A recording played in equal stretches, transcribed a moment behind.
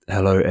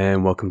Hello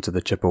and welcome to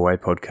the Chip Away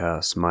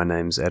podcast. My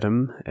name's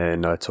Adam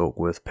and I talk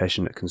with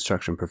passionate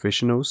construction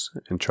professionals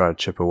and try to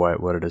chip away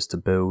at what it is to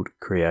build,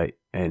 create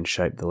and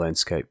shape the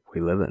landscape we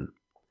live in.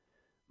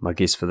 My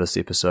guest for this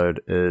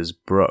episode is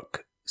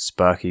Brooke,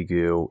 Sparky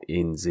Girl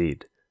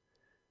NZ.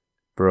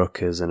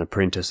 Brooke is an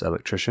apprentice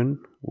electrician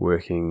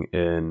working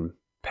in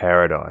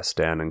Paradise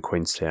down in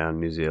Queenstown,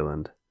 New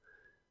Zealand.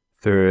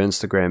 Through her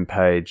Instagram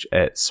page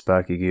at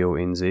Sparky Girl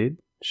NZ,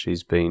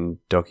 she's been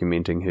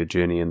documenting her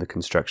journey in the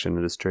construction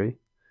industry,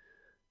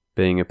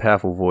 being a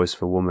powerful voice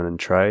for women in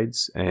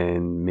trades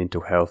and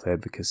mental health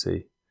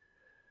advocacy.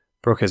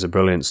 Brooke has a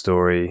brilliant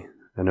story,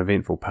 an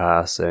eventful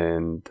past,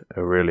 and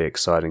a really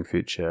exciting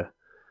future.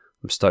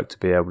 I'm stoked to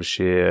be able to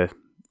share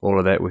all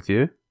of that with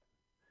you.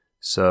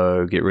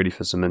 So get ready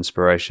for some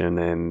inspiration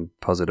and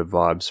positive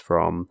vibes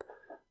from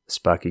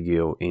Sparky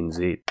Girl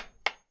NZ.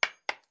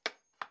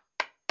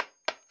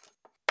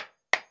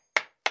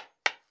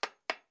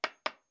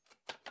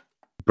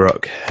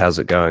 Brooke, how's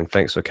it going?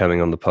 Thanks for coming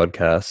on the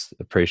podcast.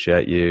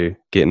 Appreciate you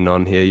getting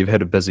on here. You've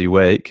had a busy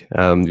week.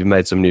 You've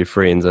made some new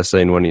friends. I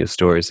seen one of your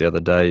stories the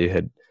other day. You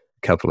had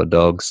a couple of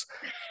dogs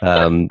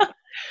trying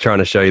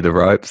to show you the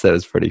ropes. That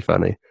was pretty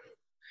funny.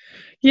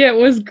 Yeah, it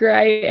was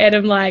great,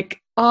 Adam.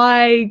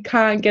 I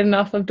can't get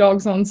enough of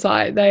dogs on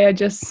site. They are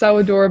just so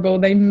adorable.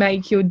 They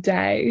make your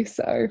day.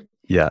 So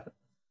yeah,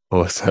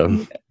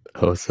 awesome.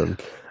 Awesome.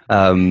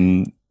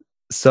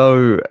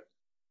 So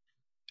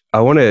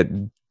I want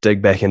to dig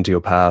back into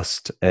your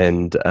past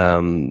and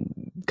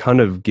kind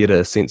of get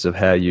a sense of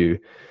how you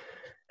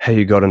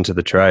got into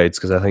the trades,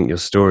 because I think your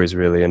story is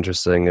really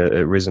interesting. It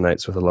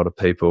resonates with a lot of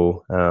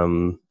people.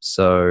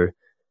 So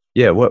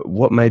yeah,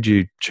 what made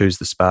you choose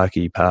the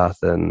Sparky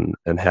path and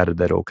how did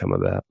that all come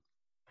about?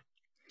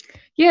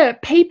 Yeah,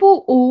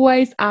 people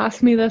always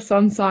ask me this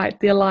on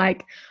site. They're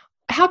like,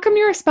 how come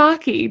you're a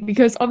Sparky?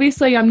 Because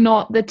obviously I'm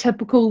not the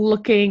typical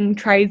looking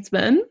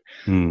tradesman.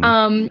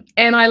 And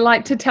I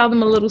like to tell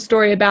them a little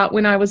story about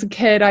when I was a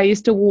kid. I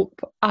used to walk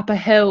up a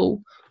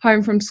hill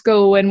home from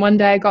school, and one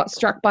day I got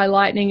struck by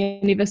lightning,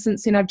 and ever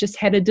since then I've just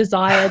had a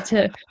desire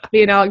to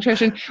be an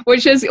electrician,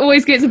 which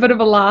always gets a bit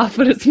of a laugh,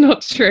 but it's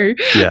not true.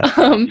 Yeah.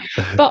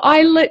 But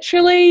I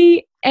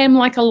literally am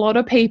like a lot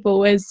of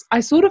people, as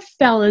I sort of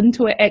fell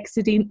into it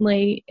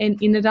accidentally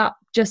and ended up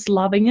just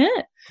loving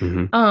it.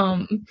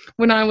 Mm-hmm.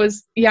 When I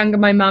was younger,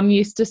 my mum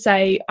used to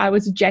say I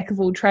was a jack of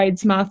all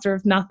trades, master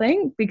of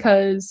nothing,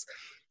 because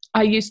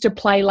I used to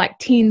play like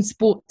 10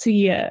 sports a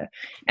year,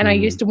 and I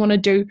used to want to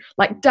do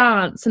like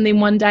dance, and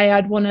then one day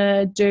I'd want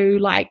to do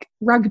like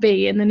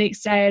rugby, and the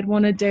next day I'd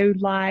want to do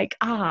like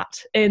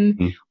art,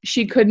 and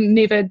she could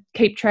never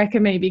keep track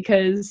of me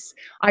because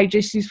I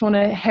just used to want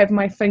to have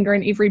my finger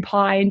in every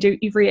pie and do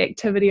every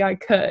activity I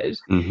could.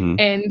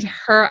 And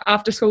her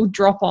after school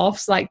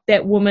drop-offs, like,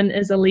 that woman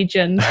is a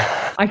legend.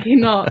 I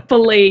cannot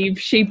believe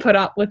she put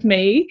up with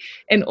me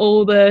and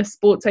all the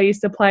sports I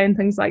used to play and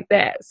things like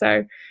that.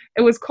 So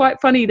it was quite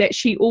funny that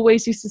she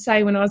always used to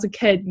say when I was a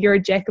kid, you're a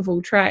jack of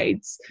all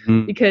trades,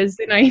 because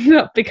then I ended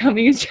up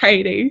becoming a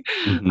tradie.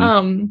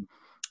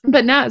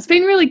 But no, it's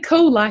been really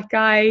cool. Like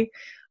I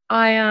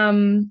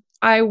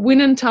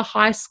went into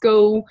high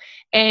school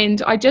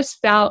and I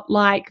just felt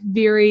like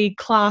very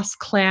class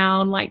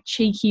clown, like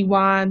cheeky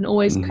one,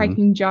 always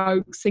cracking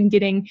jokes and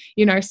getting,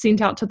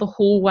 sent out to the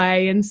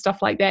hallway and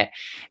stuff like that.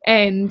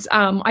 And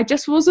I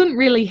just wasn't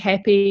really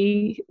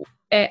happy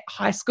at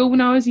high school when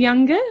I was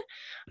younger.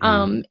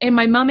 And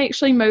my mum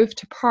actually moved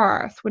to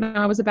Perth when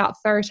I was about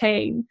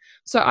 13.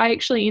 So I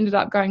actually ended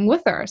up going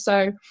with her.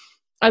 So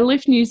I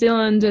left New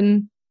Zealand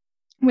and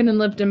went and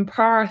lived in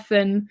Perth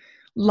and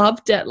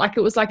loved it. Like,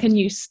 it was like a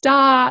new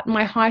start.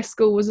 My high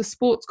school was a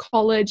sports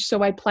college,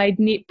 so I played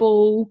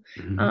netball,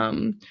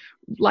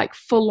 like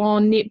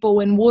full-on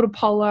netball and water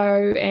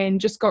polo, and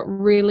just got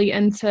really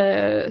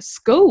into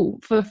school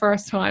for the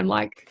first time.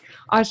 Like,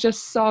 I was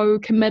just so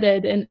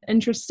committed and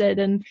interested,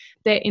 and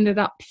that ended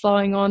up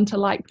flowing on to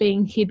like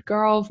being head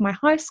girl of my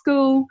high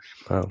school.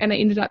 Wow. And I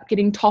ended up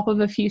getting top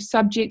of a few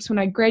subjects when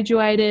I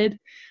graduated,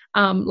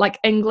 like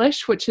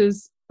English, which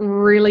is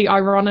really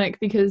ironic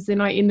because then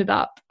I ended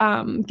up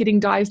getting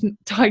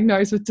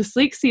diagnosed with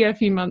dyslexia a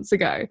few months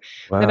ago.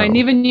 Wow. That I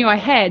never knew I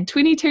had.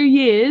 22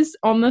 years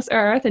on this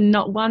earth and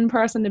not one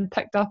person had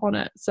picked up on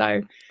it.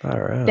 So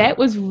that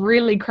was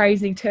really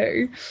crazy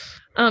too.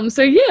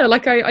 So yeah,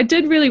 like I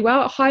did really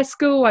well at high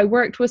school. I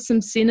worked with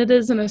some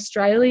senators in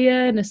Australia,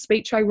 and a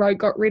speech I wrote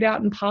got read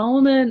out in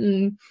Parliament,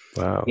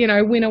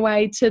 and went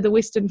away to the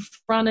Western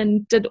Front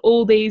and did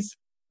all these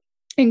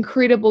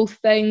incredible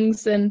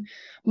things. And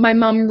my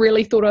mum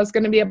really thought I was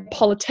going to be a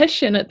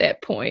politician at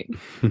that point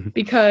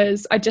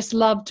because I just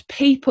loved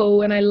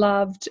people and I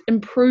loved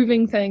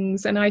improving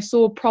things, and I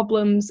saw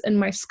problems in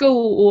my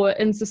school or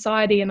in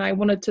society and I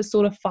wanted to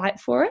sort of fight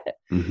for it.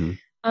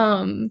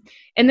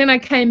 And then I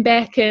came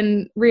back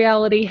and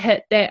reality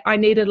hit that I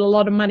needed a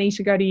lot of money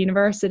to go to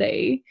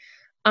university.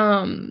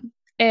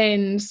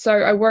 And so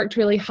I worked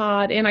really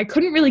hard, and I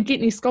couldn't really get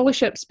any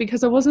scholarships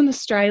because I wasn't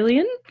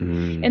Australian.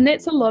 And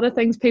that's a lot of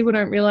things people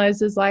don't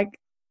realize is, like,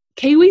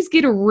 Kiwis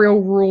get a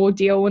real raw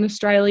deal in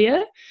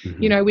Australia.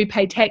 Mm-hmm. You know, we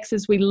pay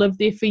taxes, we live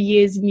there for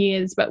years and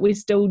years, but we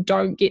still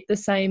don't get the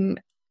same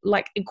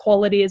like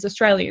equality as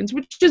Australians,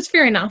 which is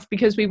fair enough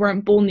because we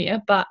weren't born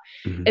there. But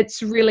Mm-hmm.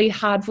 it's really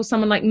hard for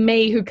someone like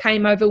me who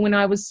came over when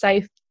I was,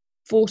 say,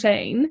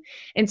 14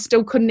 and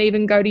still couldn't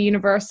even go to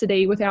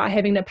university without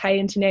having to pay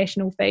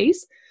international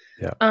fees.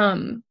 Yeah.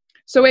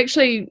 So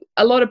actually,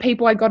 a lot of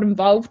people I got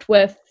involved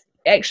with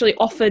actually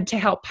offered to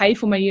help pay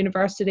for my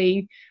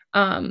university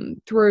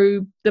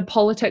through the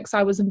politics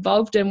I was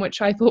involved in,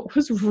 which I thought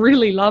was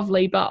really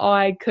lovely, but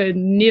I could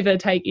never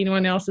take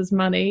anyone else's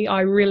money.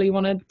 I really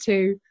wanted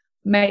to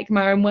make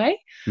my own way.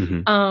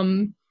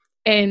 Mm-hmm.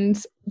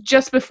 And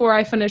just before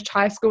I finished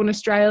high school in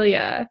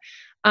Australia,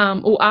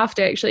 or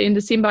after actually, in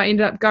December, I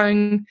ended up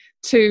going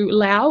to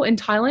Laos in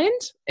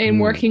Thailand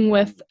and working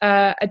with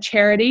a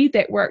charity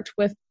that worked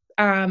with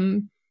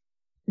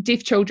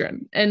deaf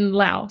children in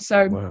Laos.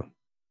 So Wow.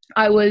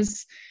 I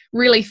was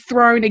really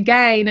thrown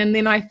again, and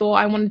then I thought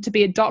I wanted to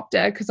be a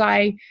doctor because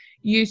I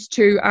used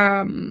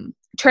to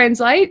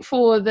translate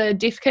for the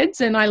deaf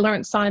kids, and I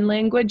learned sign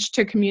language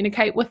to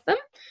communicate with them.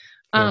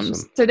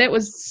 Awesome. So that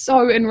was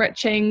so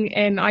enriching,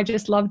 and I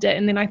just loved it.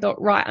 And then I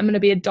thought, right, I'm going to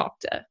be a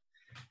doctor.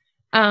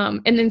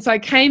 And then so I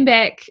came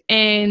back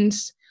and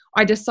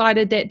I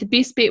decided that the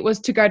best bet was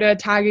to go to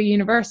Otago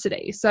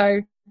University.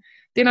 So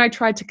then I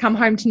tried to come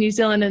home to New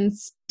Zealand and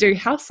do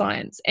health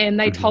science, and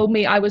they told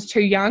me I was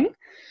too young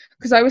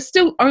because I was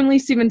still only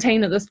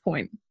 17 at this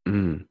point.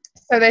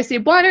 So they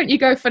said, why don't you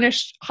go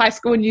finish high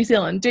school in New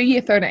Zealand, do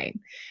year 13?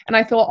 And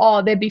I thought,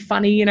 oh, that'd be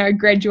funny, you know,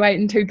 graduate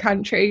in 2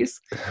 countries.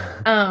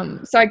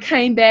 So I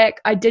came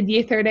back, I did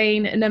year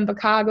 13 in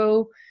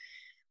Invercargill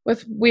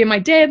with where my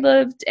dad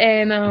lived,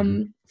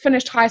 and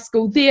finished high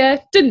school there.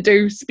 Didn't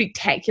do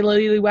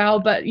spectacularly well,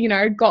 but, you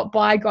know, got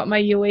by, got my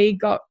UE,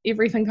 got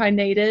everything I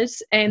needed,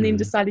 and then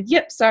decided,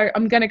 yep, so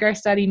I'm going to go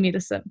study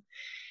medicine.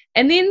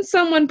 And then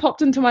someone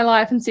popped into my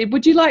life and said,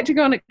 would you like to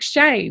go on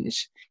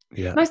exchange?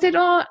 Yeah. And I said,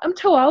 oh, I'm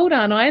too old,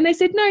 aren't I? And they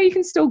said, no, you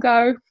can still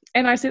go.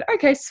 And I said,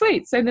 okay,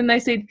 sweet. So then they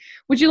said,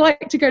 would you like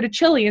to go to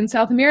Chile in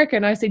South America?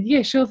 And I said,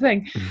 yeah, sure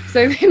thing.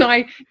 So then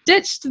I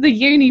ditched the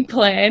uni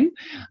plan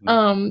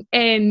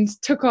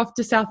and took off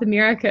to South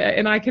America.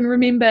 And I can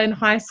remember in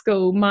high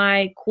school,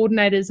 my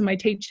coordinators and my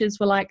teachers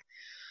were like,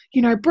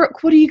 you know,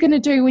 Brooke, what are you going to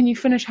do when you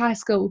finish high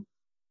school?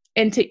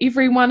 And to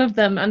every one of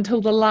them,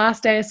 until the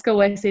last day of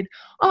school, I said,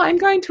 oh, I'm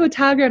going to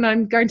Otago and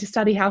I'm going to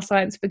study health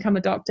science, become a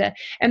doctor.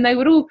 And they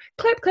would all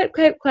clap, clap,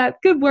 clap, clap.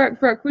 Good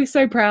work, Brooke. We're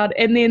so proud.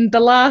 And then the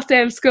last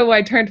day of school,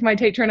 I turned to my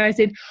teacher and I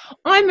said,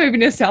 I'm moving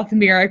to South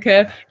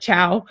America.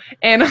 Ciao.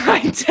 And I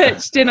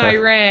ditched and I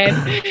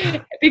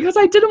ran because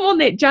I didn't want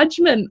that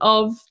judgment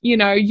of, you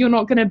know, you're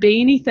not going to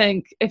be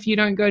anything if you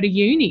don't go to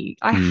uni.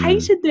 I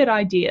hated that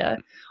idea.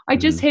 I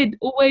just had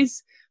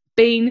always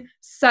been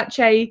such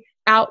a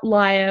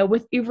outlier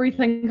with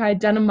everything I'd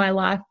done in my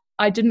life.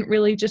 I didn't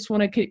really just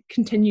want to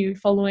continue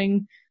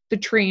following the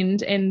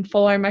trend and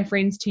follow my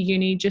friends to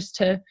uni just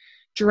to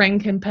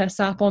drink and piss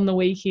up on the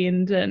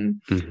weekend.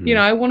 And, you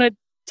know, I wanted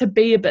to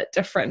be a bit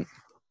different.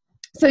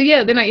 So,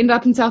 yeah, then I ended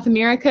up in South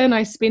America and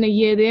I spent a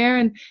year there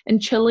in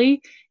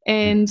Chile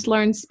and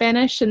learned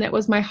Spanish, and that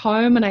was my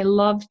home and I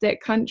loved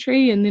that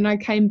country. And then I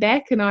came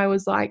back and I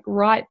was like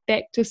right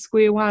back to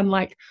square one,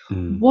 like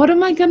what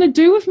am I going to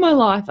do with my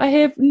life? I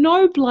have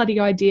no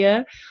bloody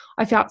idea.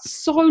 I felt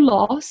so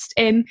lost,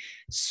 and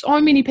so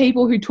many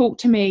people who talk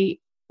to me,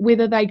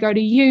 whether they go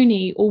to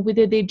uni or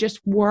whether they're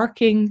just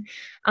working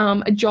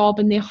a job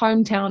in their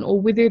hometown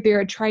or whether they're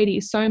a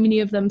tradie, so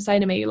many of them say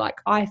to me, like,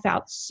 I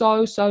felt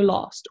so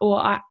lost,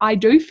 or I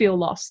do feel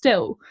lost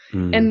still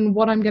in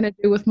what I'm going to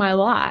do with my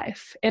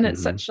life. And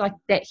it's such like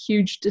that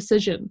huge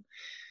decision.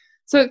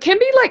 So it can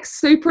be like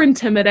super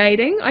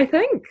intimidating, I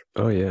think.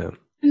 Oh, yeah.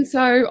 And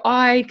so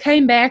I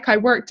came back, I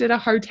worked at a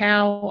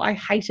hotel, I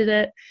hated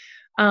it.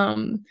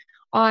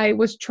 I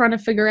was trying to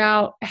figure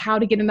out how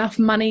to get enough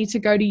money to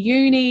go to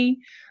uni,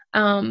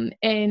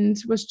 and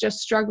was just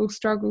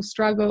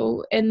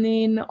struggle. And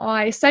then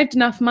I saved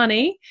enough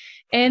money,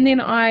 and then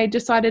I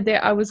decided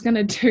that I was going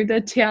to do the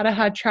Te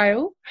Araha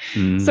Trail.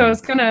 So I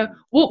was going to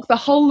walk the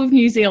whole of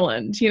New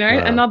Zealand, you know,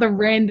 another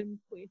random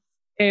quest.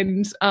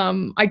 And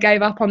I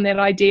gave up on that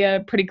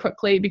idea pretty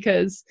quickly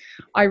because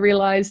I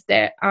realized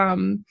that I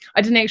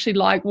didn't actually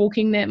like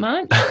walking that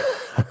much.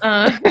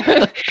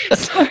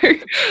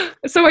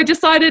 So I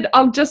decided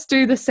I'll just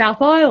do the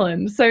South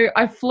Island. So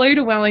I flew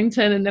to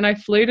Wellington and then I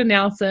flew to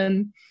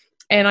Nelson,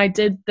 and I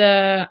did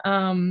the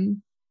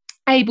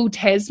Abel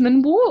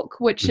Tasman walk,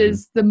 which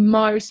is the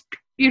most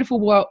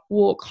beautiful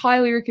walk,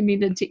 highly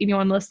recommended to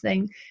anyone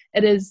listening.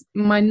 It is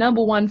my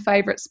number one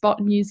favorite spot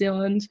in New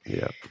Zealand.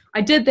 Yeah.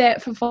 I did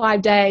that for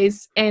 5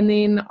 days, and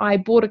then I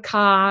bought a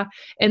car,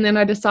 and then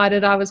I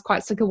decided I was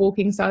quite sick of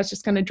walking, so I was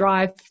just going to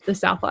drive the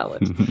South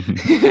Island.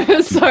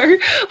 So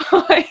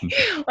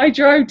I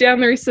drove down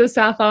the rest of the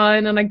South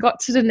Island, and I got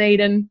to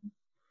Dunedin,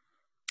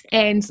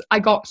 And I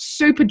got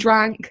super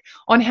drunk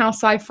on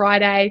House High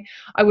Friday.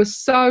 I was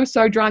so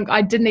drunk.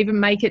 I didn't even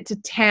make it to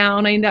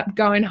town. I ended up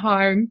going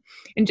home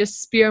and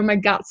just spewing my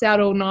guts out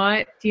all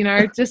night,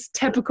 just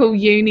typical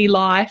uni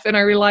life. And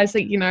I realized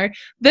that,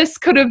 this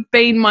could have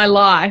been my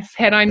life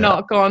had I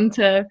not gone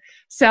to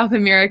South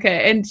America.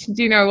 And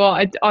do you know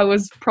what? I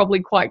was probably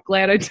quite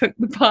glad I took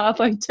the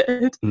path I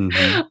did.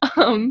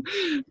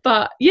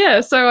 But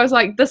yeah, so I was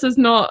like, this is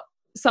not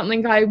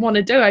something I want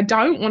to do. I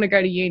don't want to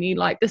go to uni.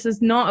 Like, this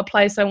is not a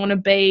place I want to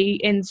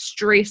be and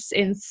stress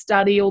and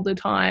study all the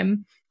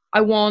time.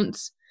 I want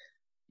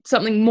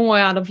something more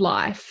out of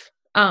life.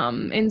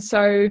 And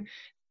so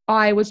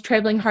I was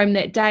traveling home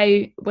that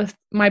day with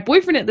my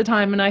boyfriend at the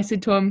time, and I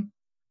said to him,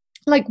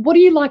 like, what do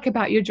you like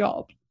about your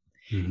job?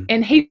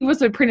 And he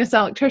was an apprentice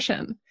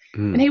electrician.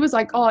 And he was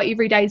like, oh,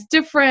 every day is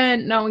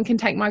different. No one can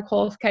take my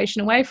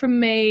qualification away from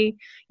me.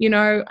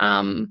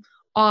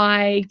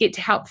 I get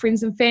to help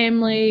friends and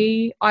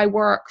family. I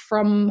work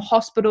from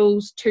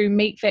hospitals to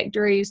meat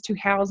factories to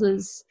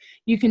houses.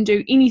 You can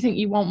do anything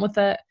you want with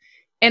it.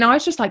 And I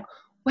was just like,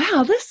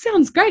 wow, this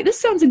sounds great. This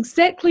sounds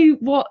exactly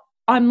what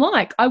I'm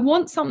like. I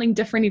want something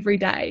different every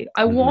day.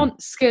 I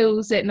want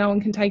skills that no one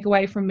can take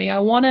away from me. I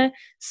want to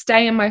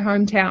stay in my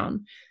hometown,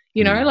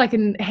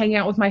 and hang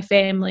out with my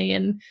family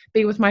and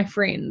be with my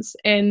friends.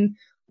 And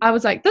I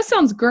was like, this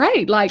sounds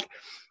great. Like,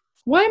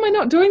 why am I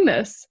not doing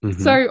this?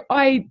 So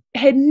I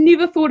had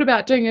never thought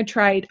about doing a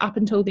trade up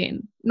until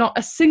then. Not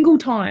a single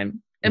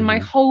time in my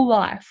whole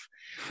life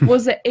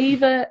was it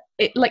ever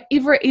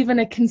even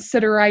a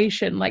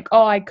consideration, like,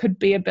 oh, I could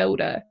be a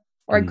builder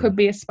or I could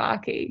be a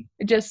sparky.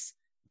 It just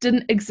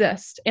didn't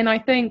exist. And I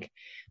think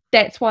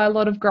that's why a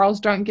lot of girls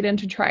don't get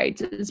into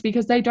trades, is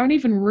because they don't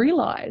even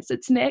realize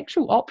it's an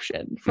actual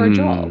option for a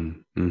job.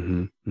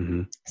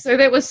 So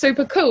that was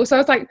super cool. So I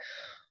was like,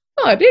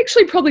 oh, I'd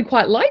actually probably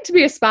quite like to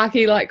be a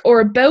sparky, or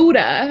a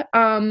builder.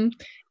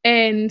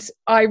 And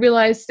I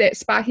realized that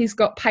sparkies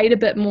got paid a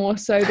bit more.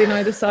 So then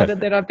I decided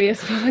that I'd be a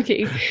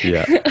sparky.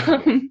 Yeah.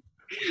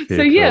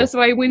 So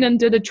I went and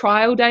did a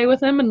trial day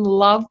with him and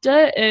loved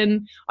it.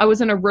 And I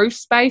was in a roof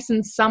space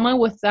in summer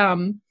with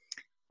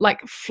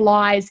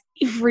flies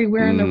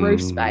everywhere in the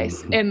roof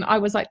space. And I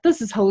was like,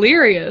 this is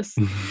hilarious.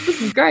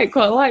 This is great.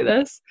 Quite like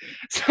this.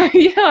 So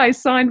yeah, I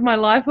signed my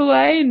life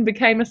away and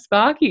became a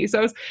sparky. So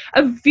it was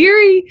a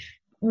very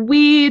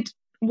weird,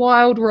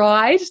 wild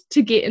ride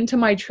to get into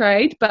my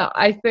trade. But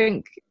I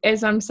think,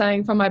 as I'm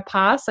saying from my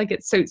past,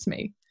 it suits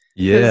me.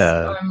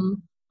 Yeah.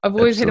 I've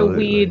always had a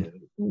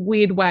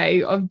weird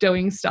way of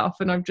doing stuff,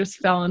 and I've just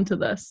fell into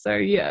this. So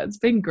yeah, it's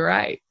been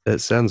great. It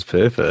sounds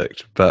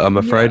perfect, but I'm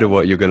afraid of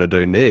what you're going to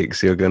do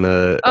next. You're going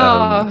to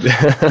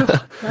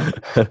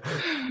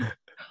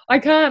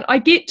I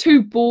get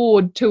too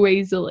bored too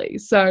easily,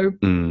 so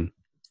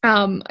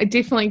I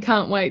definitely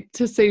can't wait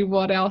to see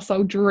what else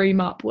I'll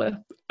dream up with.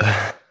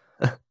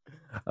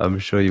 I'm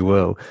sure you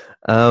will.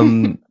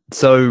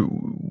 So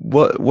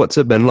what's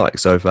it been like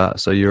so far?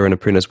 So you're an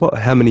apprentice.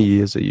 How many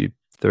years are you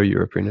through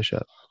your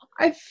apprenticeship?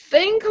 I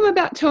think I'm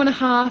about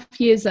 2.5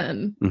 years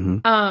in,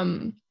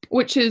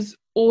 which is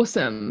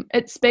awesome.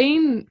 It's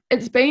been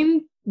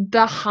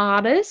the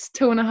hardest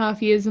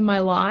 2.5 years of my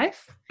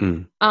life.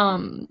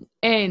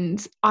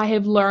 And I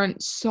have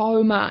learned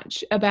so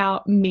much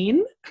about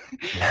men,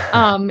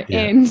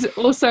 and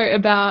also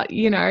about,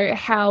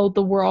 how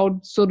the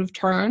world sort of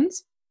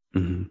turns.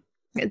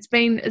 It's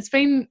been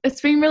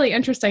really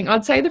interesting.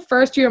 I'd say the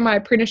first year of my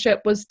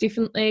apprenticeship was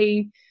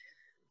definitely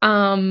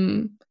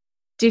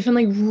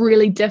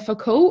really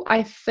difficult.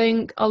 I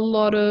think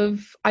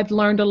I've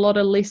learned a lot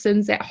of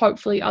lessons that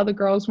hopefully other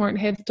girls won't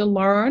have to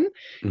learn,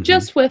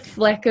 just with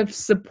lack of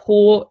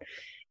support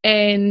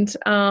and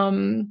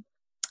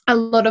a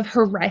lot of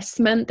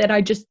harassment that I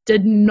just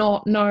did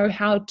not know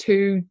how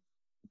to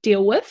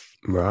deal with.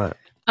 Right.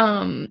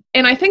 And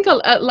I think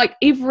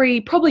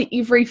probably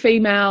every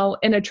female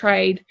in a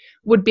trade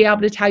would be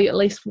able to tell you at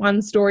least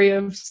one story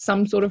of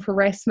some sort of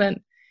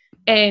harassment.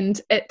 And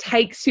it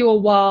takes you a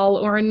while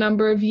or a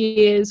number of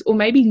years or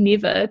maybe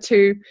never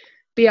to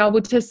be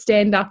able to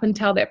stand up and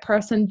tell that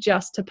person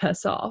just to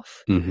piss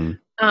off.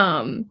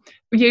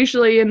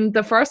 Usually in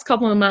the first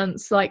couple of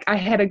months, I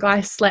had a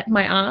guy slap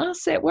my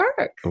ass at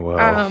work,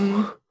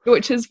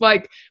 which is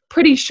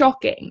pretty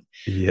shocking.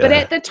 Yeah. But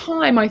at the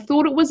time, I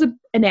thought it was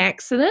an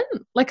accident.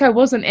 I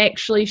wasn't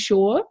actually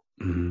sure.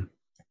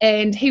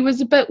 And he was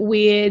a bit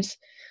weird.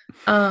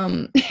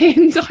 And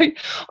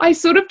I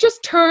sort of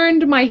just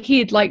turned my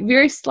head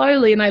very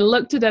slowly, and I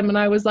looked at him and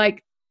I was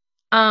like,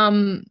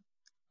 no.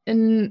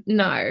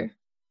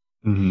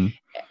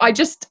 I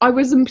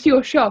was in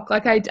pure shock.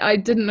 I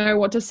didn't know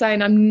what to say,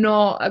 and I'm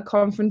not a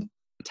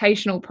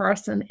confrontational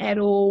person at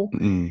all.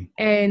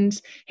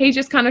 And he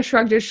just kind of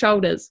shrugged his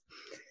shoulders.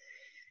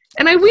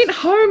 And I went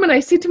home and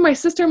I said to my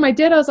sister and my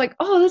dad, I was like,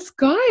 oh, this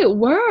guy at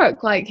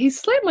work, like he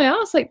slapped my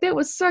ass. Like that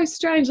was so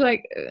strange.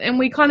 Like, and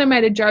we kind of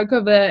made a joke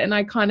of it and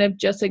I kind of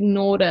just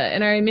ignored it.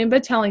 And I remember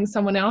telling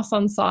someone else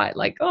on site,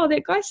 like, oh,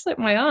 that guy slapped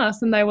my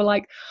ass. And they were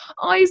like,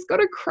 oh, he's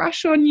got a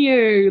crush on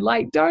you.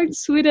 Like, don't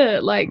sweat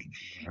it. Like,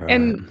 Right.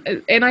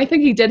 and I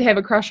think he did have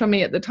a crush on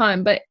me at the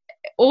time, but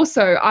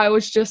also I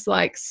was just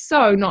like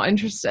so not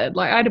interested.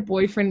 Like I had a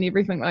boyfriend and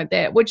everything like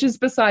that, which is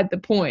beside the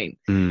point.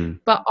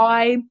 But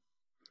I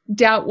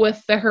dealt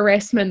with the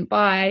harassment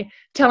by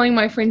telling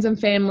my friends and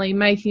family,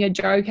 making a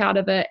joke out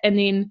of it, and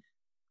then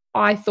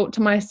I thought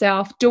to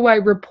myself, do I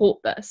report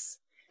this?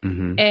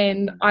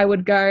 And I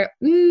would go,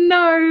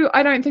 no,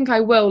 I don't think I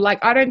will.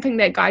 Like I don't think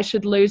that guy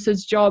should lose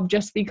his job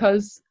just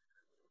because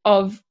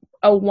of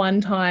a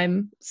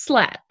one-time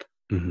slap.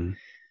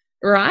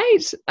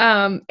 Right?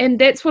 And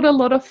that's what a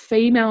lot of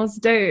females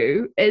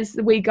do, is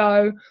we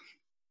go,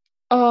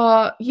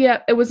 oh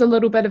yeah, it was a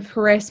little bit of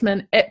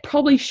harassment, it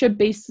probably should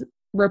be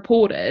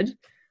reported,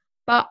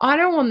 but I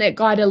don't want that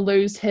guy to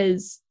lose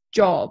his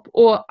job,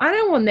 or I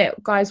don't want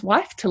that guy's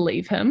wife to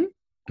leave him,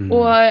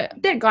 or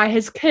that guy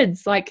has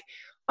kids, like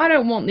I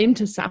don't want them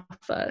to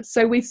suffer.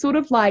 So we sort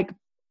of like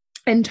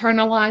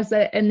internalize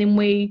it, and then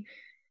we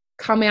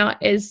come out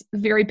as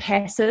very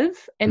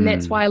passive, and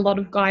that's why a lot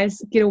of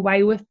guys get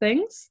away with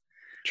things.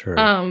 True.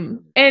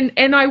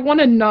 And I want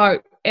to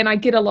note, and I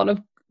get a lot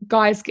of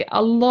guys get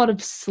a lot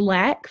of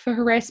slack for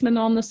harassment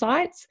on the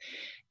sites,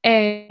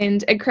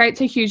 and it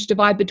creates a huge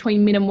divide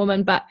between men and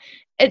women, but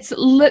it's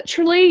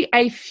literally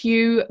a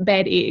few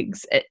bad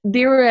eggs.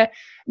 There are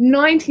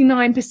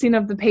 99%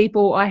 of the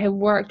people I have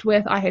worked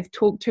with, I have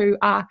talked to,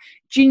 are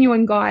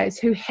genuine guys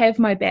who have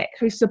my back,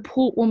 who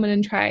support women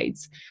in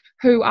trades,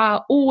 who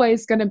are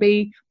always going to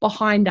be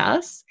behind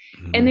us.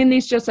 And then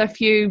there's just a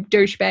few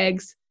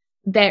douchebags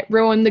that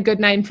ruin the good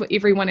name for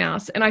everyone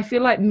else. And I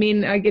feel like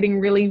men are getting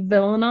really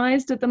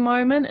villainized at the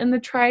moment in the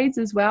trades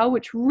as well,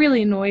 which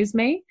really annoys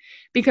me,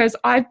 because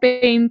I've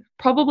been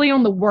probably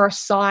on the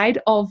worst side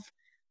of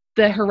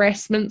the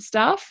harassment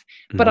stuff,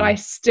 but I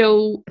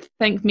still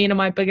think men are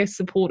my biggest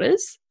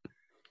supporters.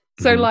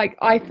 So like,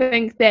 I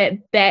think that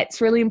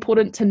that's really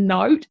important to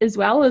note as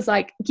well, is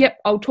like, yep,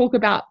 I'll talk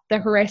about the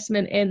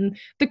harassment and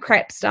the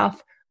crap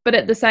stuff, but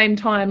at the same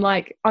time,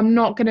 like, I'm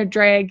not going to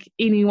drag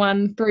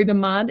anyone through the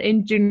mud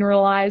and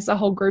generalize a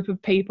whole group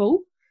of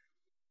people.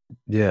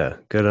 Yeah,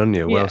 good on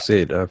you. Well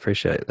said. I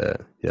appreciate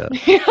that. Yeah.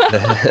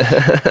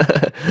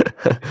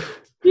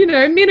 You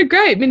know, men are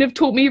great. Men have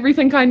taught me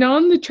everything I know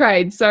in the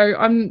trade. So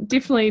I'm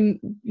definitely,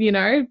 you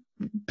know,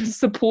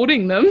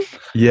 supporting them.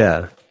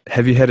 Yeah.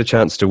 Have you had a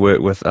chance to work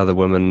with other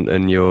women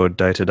in your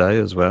day-to-day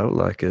as well?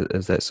 Like,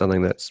 is that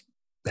something that's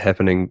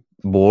happening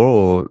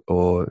more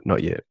or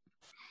not yet?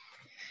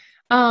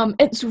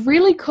 It's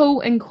really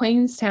cool in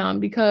Queenstown,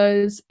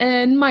 because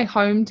in my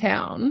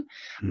hometown,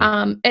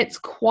 it's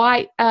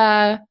quite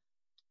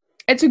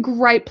it's a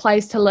great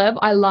place to live.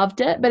 I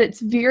loved it, but it's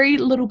very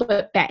little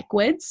bit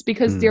backwards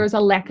because there is a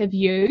lack of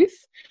youth.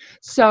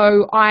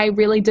 So I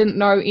really didn't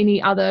know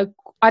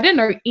I didn't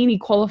know any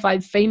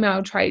qualified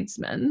female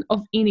tradesmen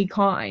of any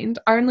kind.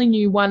 I only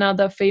knew one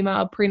other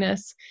female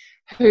apprentice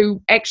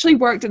who actually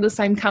worked at the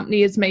same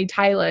company as me,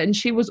 Taylor, and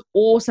she was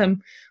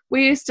awesome.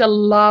 We used to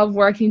love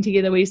working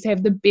together. We used to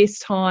have the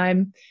best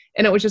time,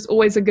 and it was just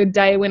always a good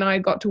day when I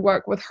got to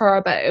work with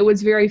her, but it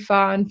was very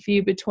far and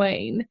few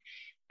between.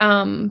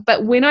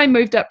 But when I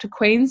moved up to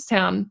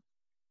Queenstown,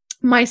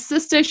 my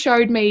sister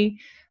showed me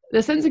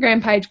this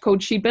Instagram page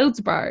called She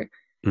Builds Bro.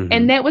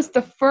 And that was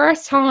the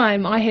first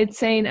time I had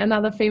seen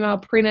another female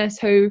apprentice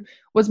who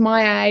was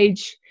my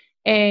age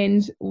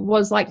and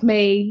was like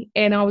me.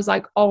 And I was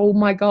like, oh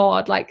my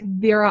God, like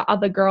there are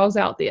other girls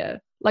out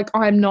there. Like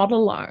I'm not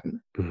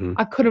alone.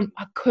 I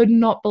could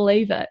not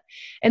believe it.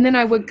 And then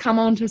I would come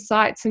onto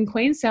sites in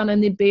Queenstown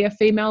and there'd be a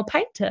female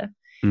painter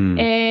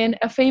and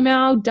a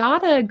female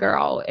data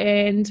girl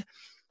and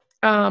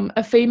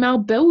a female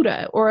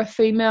builder or a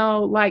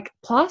female like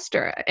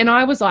plasterer. And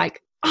I was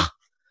like, oh,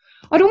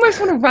 I'd almost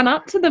want to run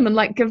up to them and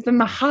like give them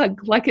a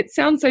hug. Like it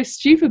sounds so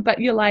stupid, but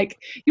you're like,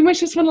 you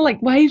almost just want to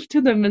like wave to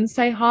them and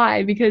say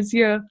hi because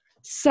you're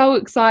so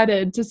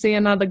excited to see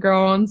another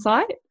girl on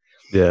site.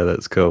 Yeah,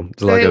 that's cool.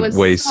 It's like a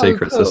wee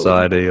secret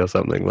society or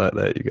something like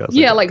that. You guys,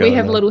 yeah, like we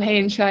have a little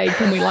handshake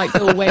and we like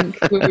do a wink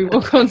when we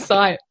walk on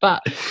site.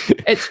 But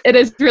it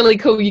is really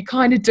cool. You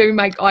kind of do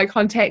make eye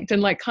contact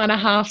and like kind of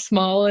half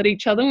smile at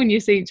each other when you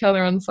see each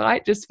other on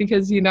site, just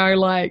because you know,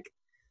 like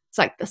it's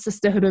like the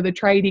sisterhood of the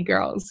tradie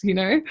girls, you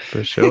know.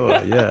 For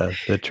sure, yeah,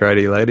 the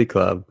tradie lady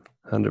club,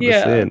 100%.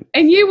 Yeah,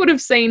 and you would have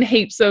seen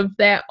heaps of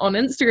that on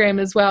Instagram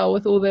as well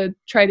with all the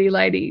tradie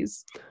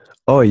ladies.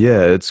 Oh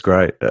yeah, it's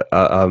great.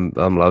 I'm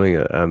loving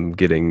it. I'm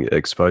getting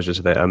exposure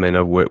to that. I mean,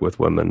 I've worked with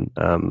women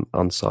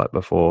on site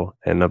before,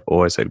 and I've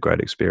always had great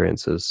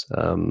experiences.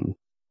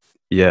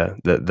 Yeah,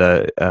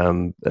 that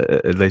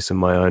at least in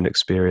my own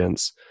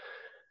experience,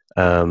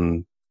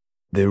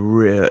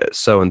 they're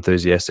so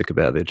enthusiastic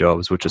about their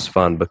jobs, which is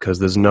fun because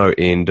there's no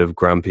end of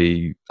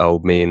grumpy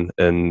old men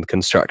in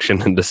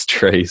construction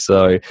industry.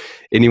 So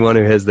anyone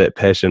who has that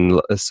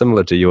passion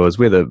similar to yours,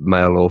 whether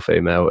male or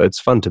female, it's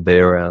fun to be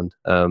around,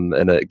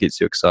 and it gets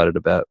you excited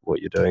about what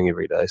you're doing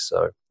every day.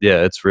 So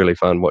yeah, it's really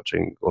fun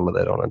watching all of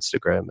that on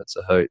Instagram. It's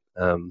a hoot.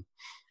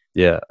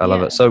 Yeah, I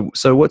love it.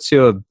 So what's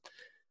your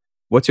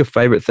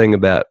favorite thing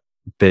about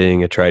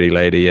being a tradie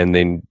lady, and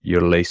then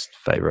your least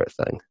favorite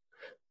thing?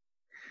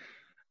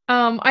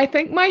 I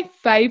think my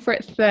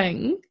favorite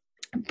thing,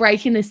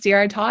 breaking the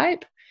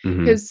stereotype,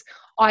 because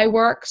I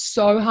work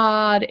so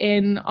hard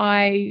and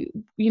I,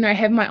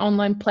 have my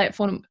online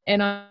platform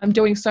and I'm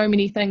doing so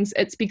many things.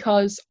 It's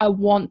because I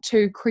want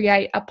to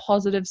create a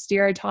positive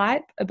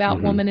stereotype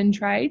about women in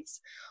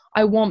trades.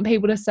 I want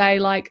people to say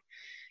like,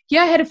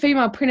 yeah, I had a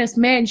female apprentice,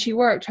 man, she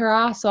worked her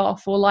ass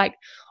off. Or like,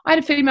 I had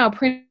a female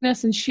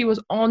apprentice and she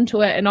was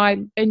onto it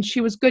and she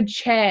was good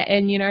chat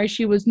and,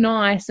 she was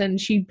nice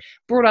and she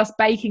brought us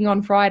baking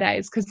on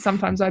Fridays because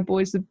sometimes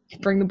boys would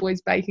bring the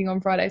boys baking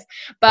on Fridays.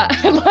 But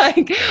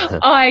like,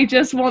 I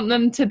just want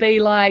them to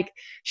be like,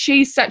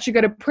 she's such a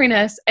good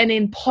apprentice, and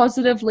then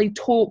positively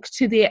talk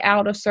to their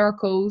outer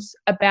circles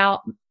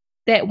about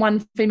that one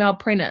female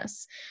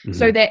apprentice,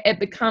 so that it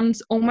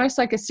becomes almost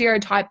like a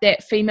stereotype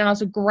that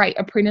females are great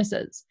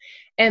apprentices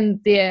and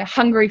they're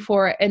hungry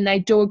for it and they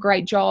do a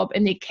great job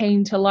and they're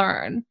keen to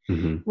learn,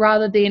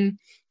 rather than,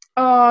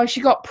 oh, she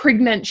got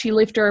pregnant, she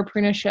left her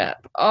apprenticeship,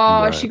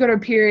 she got her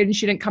period and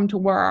she didn't come to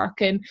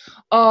work, and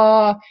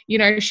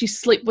she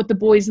slept with the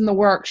boys in the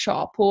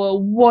workshop, or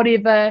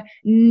whatever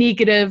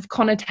negative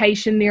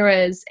connotation there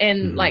is,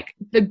 and like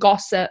the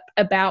gossip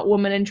about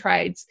women in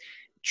trades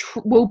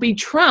will be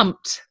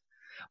trumped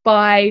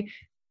by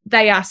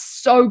they are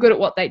so good at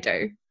what they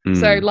do.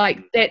 So like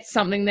that's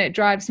something that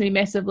drives me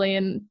massively,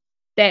 and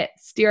that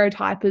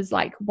stereotype is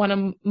like one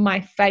of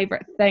my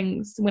favorite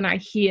things when I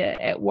hear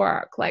at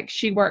work, like,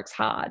 she works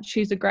hard,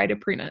 she's a great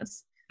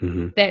apprentice.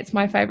 That's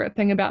my favorite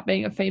thing about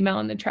being a female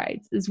in the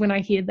trades, is when I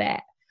hear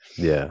that.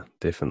 Yeah,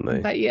 definitely.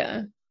 But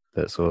yeah,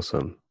 that's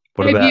awesome.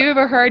 Have you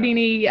ever heard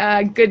any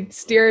good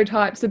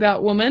stereotypes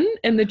about women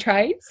in the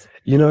trades?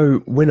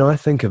 When I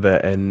think of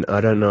it, and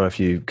I don't know if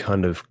you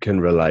kind of can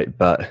relate,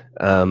 but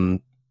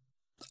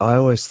I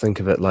always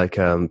think of it like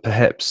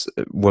perhaps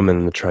women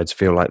in the trades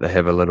feel like they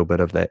have a little bit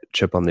of that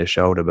chip on their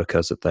shoulder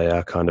because they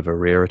are kind of a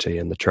rarity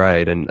in the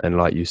trade. And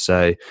like you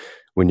say,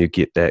 when you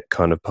get that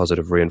kind of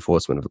positive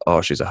reinforcement of, oh,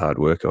 she's a hard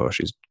worker, or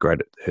she's great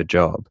at her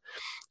job,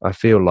 I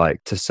feel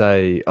like to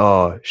say,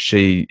 oh,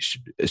 she's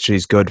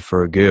good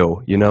for a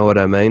girl, you know what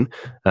I mean?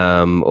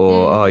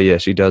 Oh yeah,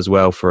 she does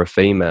well for a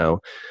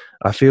female.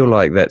 I feel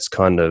like that's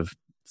kind of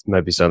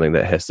maybe something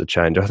that has to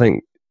change. I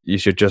think you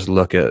should just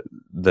look at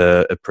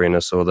the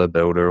apprentice or the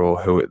builder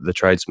or the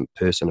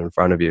tradesperson in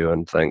front of you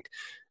and think,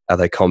 are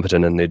they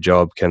competent in their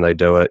job? Can they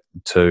do it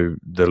to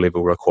the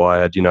level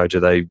required? Do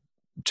they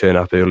turn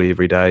up early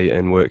every day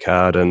and work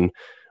hard? And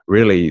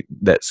really,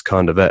 that's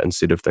kind of it,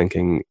 instead of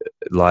thinking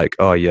like,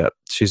 oh yeah,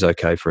 she's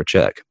okay for a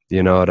check.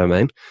 You know what I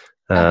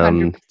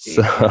mean?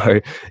 So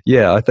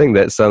yeah, I think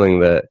that's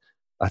something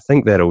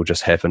that'll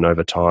just happen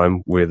over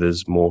time, where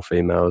there's more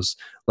females.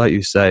 Like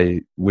you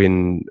say,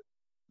 when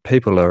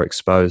people are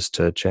exposed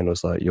to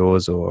channels like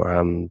yours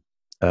or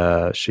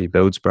She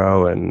Builds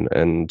Bro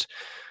and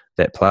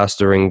that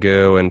plastering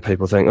girl, and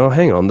people think, oh,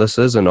 hang on, this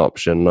is an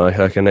option. Like,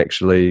 I can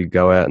actually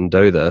go out and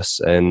do this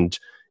and,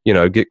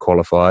 get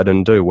qualified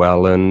and do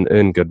well and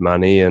earn good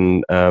money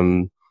and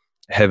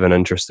have an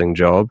interesting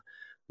job.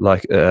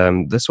 Like,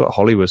 that's what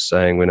Holly was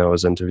saying when I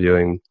was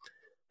interviewing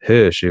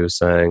her. She was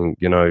saying,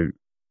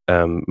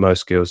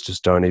 most girls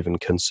just don't even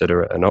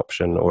consider it an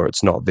option, or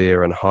it's not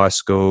there in high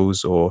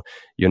schools, or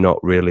you're not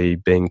really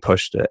being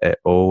pushed at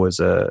all as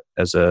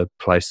a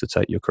place to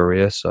take your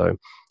career. So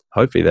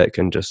hopefully that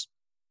can just,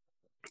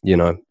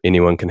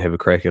 anyone can have a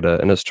crack at it.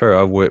 And it's true,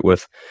 I've worked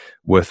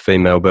with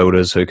female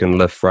builders who can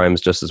lift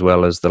frames just as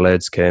well as the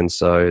lads can.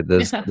 So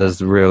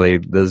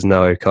there's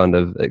no kind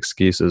of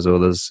excuses,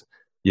 or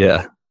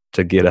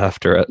to get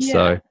after it. Yeah.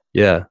 So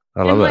yeah,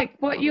 I love it. Like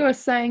what you were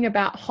saying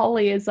about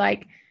Holly is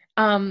like,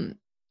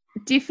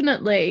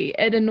 definitely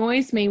it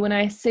annoys me when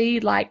I see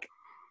like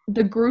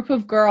the group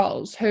of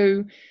girls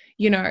who,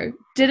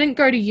 didn't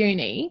go to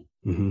uni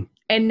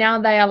and now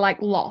they are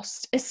like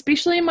lost,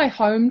 especially in my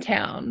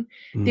hometown.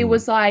 There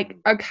was like,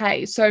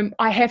 okay, so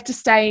I have to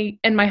stay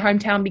in my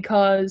hometown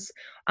because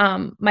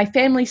my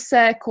family's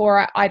sick,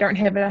 or I don't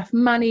have enough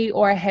money,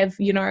 or I have,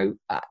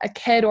 a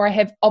kid, or I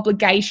have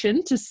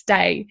obligation to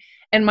stay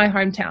in my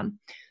hometown.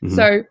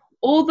 So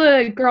all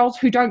the girls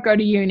who don't go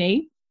to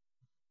uni,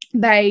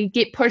 they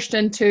get pushed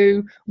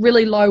into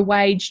really low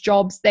wage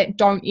jobs that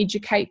don't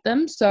educate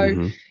them.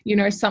 So,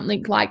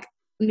 something like,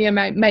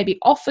 maybe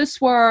office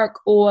work,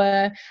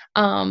 or,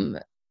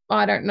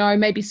 I don't know,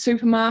 maybe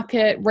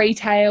supermarket,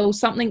 retail,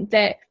 something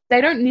that they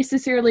don't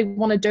necessarily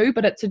want to do,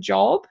 but it's a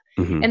job.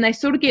 And they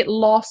sort of get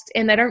lost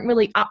and they don't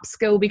really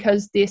upskill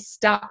because they're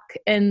stuck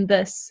in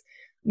this,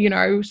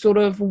 sort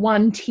of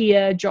one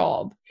tier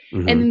job.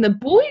 And Mm-hmm. then the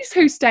boys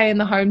who stay in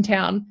the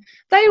hometown,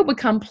 they all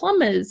become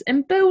plumbers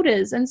and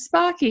builders and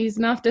sparkies.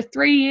 And after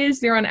 3 years,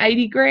 they're on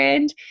 80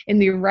 grand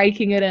and they're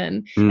raking it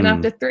in. And Mm.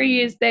 after 3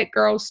 years, that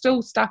girl's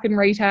still stuck in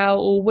retail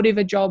or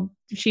whatever job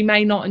she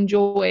may not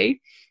enjoy.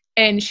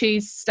 And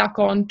she's stuck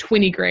on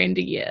 20 grand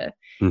a year.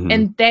 Mm-hmm.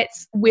 And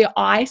that's where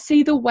I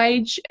see the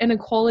wage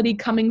inequality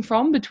coming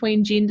from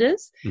between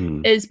genders,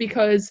 is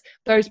because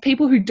those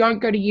people who don't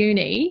go to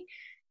uni,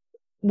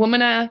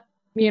 women are,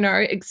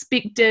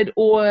 expected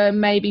or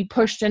maybe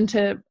pushed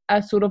into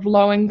a sort of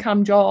low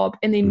income job,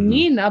 and then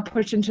men are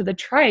pushed into the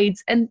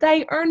trades and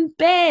they earn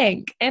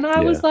bank. And I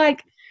was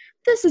like,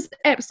 this is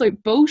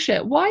absolute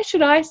bullshit. Why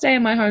should I stay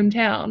in my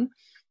hometown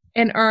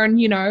and earn,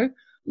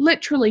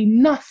 literally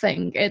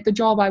nothing at the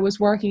job I was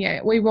working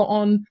at? We were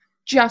on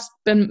just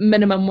the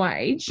minimum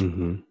wage,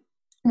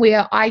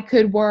 where I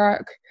could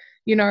work,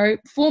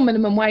 for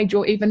minimum wage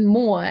or even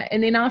more.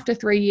 And then after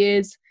 3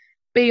 years,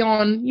 be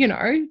on,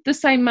 the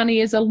same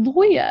money as a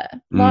lawyer.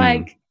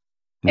 Like,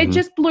 it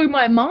just blew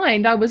my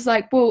mind. I was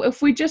like, well,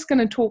 if we're just going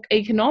to talk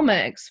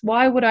economics,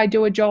 why would I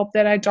do a job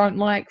that I don't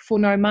like for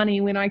no money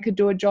when I could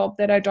do a job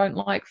that I don't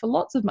like for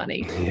lots of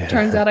money? Yeah.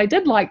 Turns out I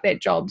did like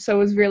that job, so it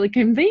was really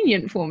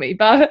convenient for me.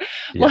 But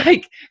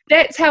like,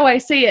 that's how I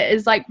see it,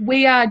 is like,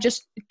 we are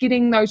just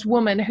getting those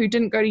women who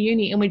didn't go to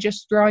uni and we're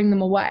just throwing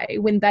them away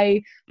when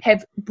they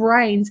have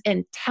brains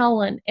and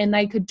talent and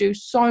they could do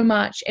so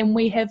much. And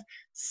we have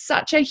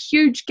such a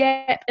huge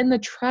gap in the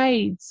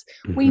trades.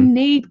 We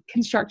need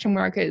construction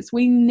workers.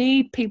 We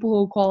need people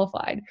who are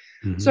qualified.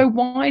 So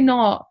why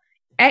not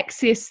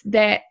access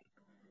that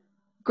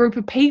group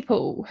of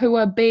people who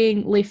are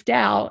being left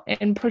out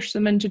and push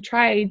them into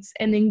trades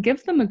and then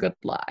give them a good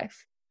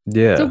life?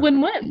 Yeah. It's a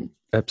win-win.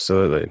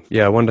 Absolutely.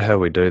 Yeah, I wonder how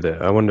we do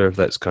that. I wonder if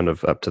that's kind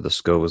of up to the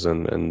schools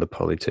and the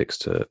polytechs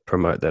to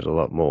promote that a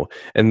lot more.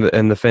 And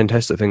the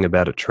fantastic thing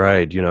about a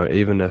trade,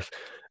 even if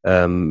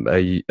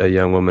a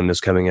young woman is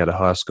coming out of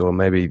high school,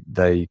 maybe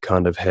they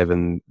kind of have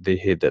in their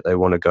head that they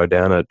want to go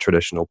down a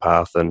traditional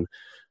path and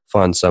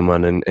find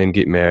someone and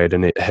get married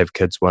and have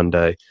kids one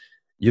day.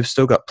 You've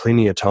still got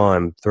plenty of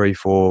time, 3,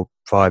 4,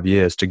 5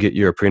 years to get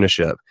your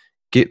apprenticeship,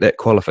 get that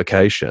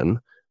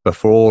qualification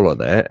before all of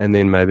that, and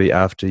then maybe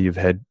after you've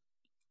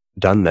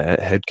done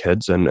that, had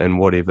kids and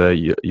whatever,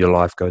 your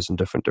life goes in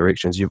different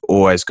directions, you've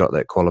always got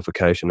that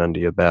qualification under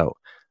your belt.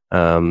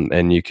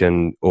 And you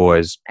can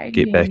always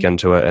get back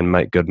into it and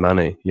make good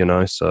money,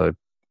 so,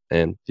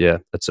 and yeah,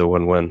 it's a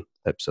win-win.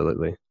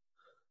 Absolutely.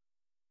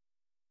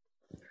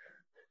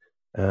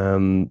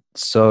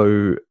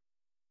 So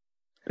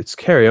let's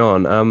carry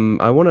on.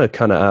 I want to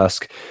kind of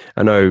ask,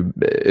 I know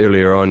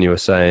earlier on you were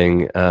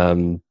saying,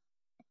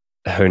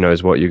 who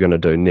knows what you're going to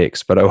do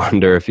next, but I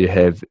wonder if you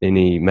have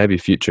any maybe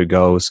future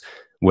goals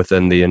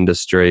within the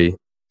industry,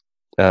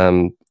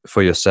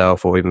 for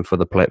yourself or even for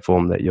the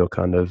platform that you're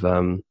kind of,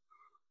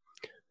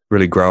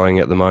 really growing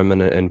at the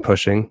moment and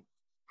pushing?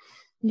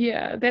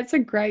 Yeah, that's a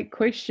great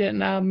question.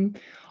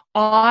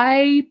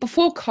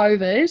 Before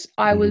COVID,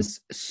 I was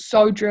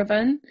so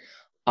driven.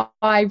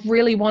 I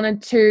really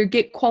wanted to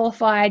get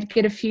qualified,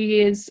 get a few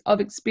years of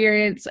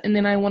experience, and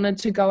then I wanted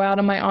to go out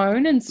on my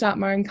own and start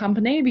my own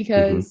company,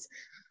 because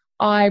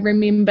I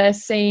remember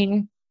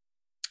seeing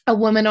a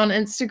woman on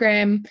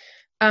Instagram,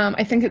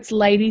 I think it's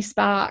Lady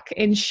Spark,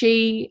 and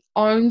she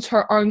owns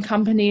her own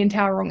company in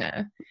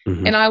Tauranga.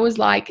 And I was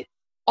like,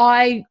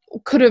 I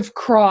could have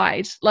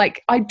cried.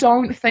 Like, I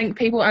don't think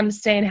people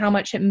understand how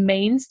much it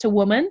means to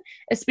women,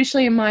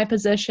 especially in my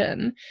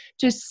position,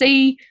 to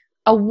see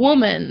a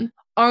woman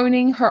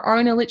owning her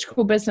own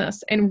electrical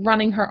business and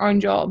running her own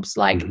jobs.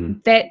 Like,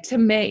 that to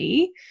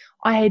me,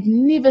 I had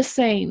never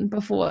seen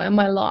before in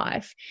my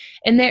life.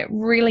 And that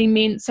really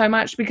meant so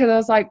much, because I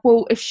was like,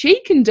 well, if she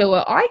can do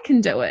it, I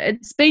can do it.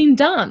 It's been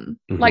done.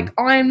 Like,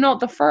 I am not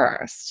the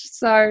first.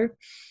 So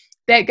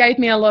that gave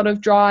me a lot of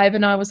drive,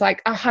 and I was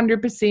like,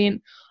 100%,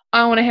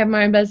 I want to have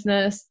my own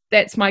business.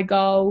 That's my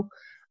goal.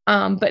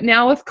 But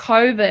now with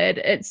COVID,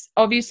 it's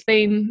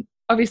obviously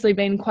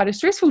been quite a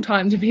stressful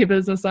time to be a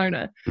business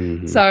owner.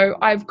 So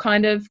I've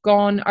kind of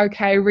gone,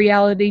 okay,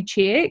 reality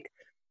check.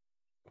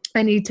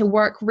 I need to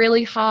work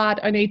really hard.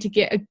 I need to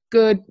get a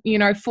good,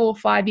 4 or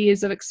 5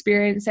 years of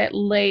experience at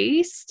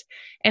least,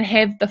 and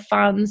have the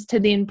funds to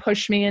then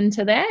push me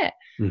into that.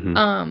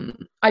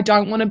 I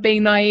don't want to be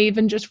naive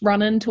and just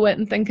run into it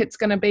and think it's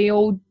going to be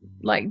all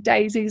like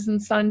daisies and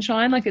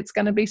sunshine. Like, it's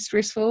going to be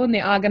stressful and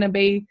there are going to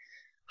be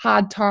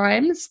hard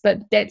times, but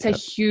that's a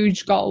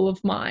huge goal of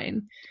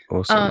mine.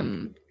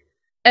 Awesome.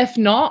 If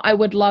not, I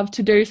would love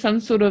to do some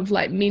sort of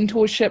like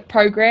mentorship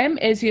program,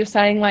 as you're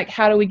saying, like,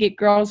 how do we get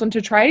girls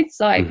into trades?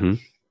 Like,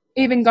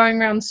 even going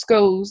around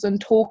schools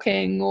and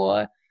talking,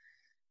 or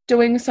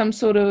doing some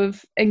sort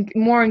of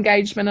more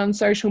engagement on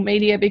social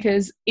media,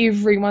 because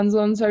everyone's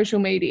on social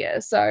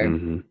media.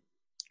 So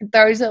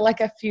those are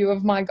like a few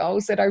of my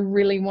goals that I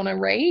really want to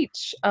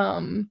reach.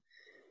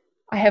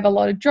 I have a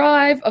lot of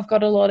drive. I've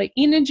got a lot of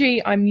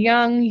energy. I'm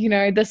young.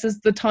 This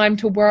is the time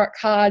to work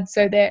hard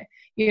so that,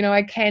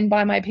 I can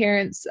buy my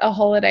parents a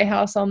holiday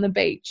house on the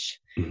beach.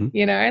 Mm-hmm.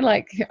 You know,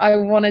 like I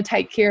want to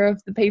take care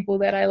of the people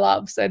that I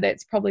love. So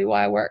that's probably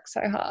why I work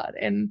so hard.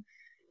 And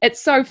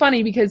it's so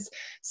funny because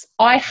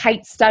I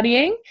hate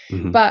studying,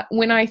 Mm-hmm. but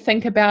when I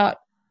think about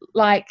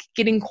like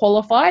getting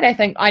qualified, I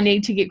think I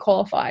need to get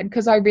qualified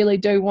because I really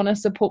do want to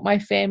support my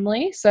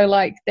family. So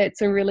like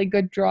that's a really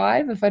good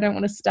drive. If I don't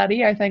want to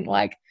study, I think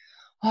like,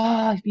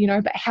 oh, you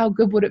know, but how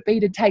good would it be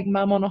to take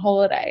mum on a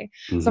holiday?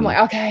 So I'm Mm-hmm. like,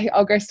 okay,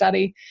 I'll go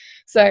study.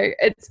 So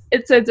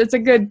it's a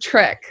good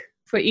trick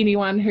for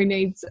anyone who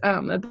needs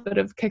a bit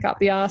of kick up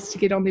the ass to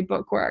get on their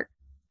book work.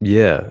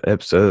 Yeah,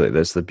 absolutely.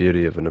 That's the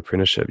beauty of an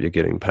apprenticeship. You're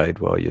getting paid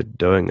while you're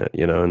doing it.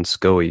 You know, in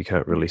school, you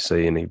can't really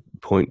see any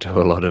point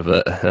to a lot of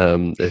it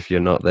if you're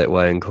not that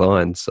way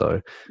inclined.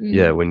 So,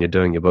 yeah, when you're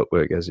doing your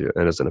bookwork as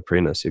an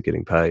apprentice, you're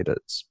getting paid.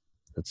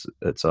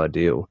 It's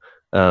ideal.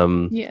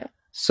 Yeah.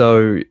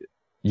 So,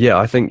 yeah,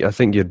 I think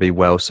you'd be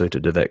well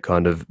suited to that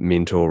kind of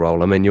mentor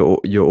role. I mean,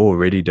 you're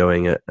already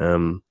doing it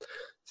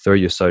through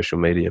your social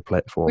media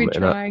platform, We're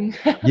trying.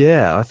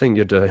 yeah, I think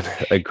you're doing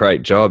a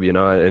great job, you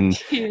know, and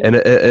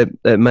Yeah.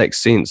 it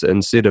makes sense.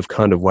 Instead of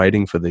kind of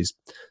waiting for these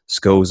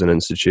schools and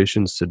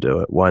institutions to do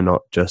it, why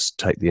not just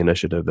take the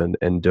initiative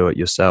and do it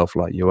yourself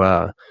like you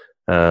are?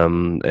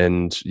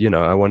 And you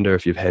know, I wonder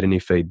if you've had any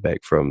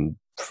feedback from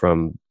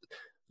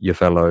your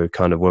fellow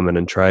kind of women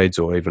in trades,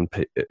 or even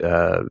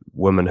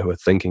women who are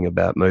thinking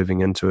about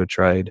moving into a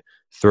trade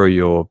through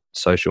your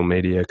social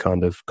media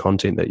kind of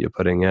content that you're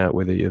putting out,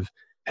 whether you've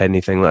had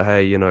anything like,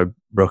 hey, you know,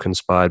 Brooke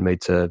inspired me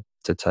to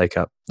take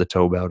up the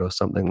tool belt or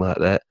something like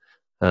that.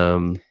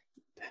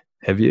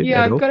 Have you Yeah,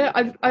 at I've all?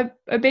 got it.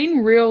 I've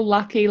been real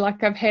lucky.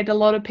 Like I've had a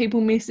lot of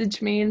people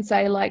message me and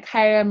say like,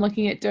 "Hey, I'm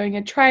looking at doing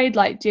a trade.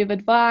 Like, do you have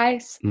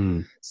advice?"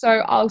 Mm, So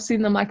I'll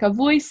send them like a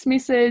voice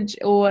message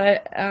or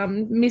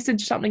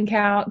message something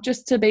out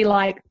just to be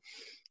like,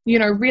 you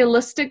know,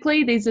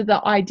 realistically, these are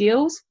the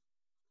ideals.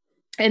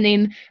 And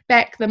then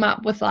back them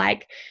up with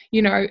like,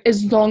 you know,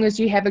 as long as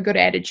you have a good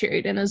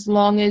attitude and as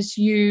long as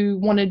you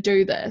want to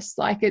do this.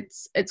 Like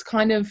it's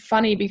kind of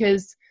funny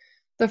because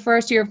the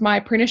first year of my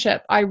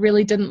apprenticeship, I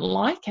really didn't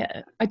like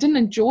it. I didn't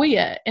enjoy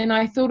it. And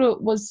I thought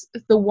it was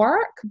the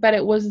work, but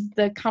it was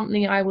the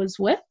company I was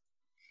with.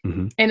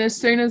 mm-hmm. And as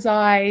soon as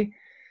I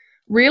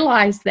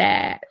realized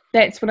that,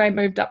 that's when I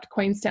moved up to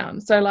Queenstown.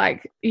 So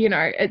like, you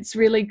know, it's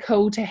really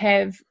cool to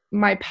have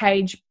my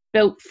page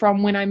built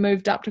from when I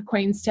moved up to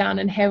Queenstown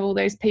and have all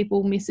those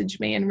people message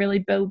me and really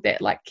build that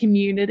like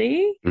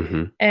community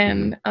Mm-hmm.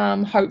 and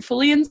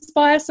hopefully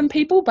inspire some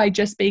people by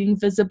just being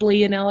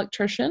visibly an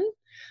electrician.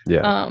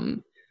 Yeah.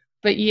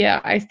 But yeah,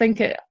 I think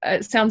it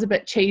sounds a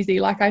bit cheesy.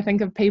 Like I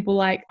think of people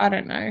like, I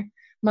don't know,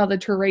 Mother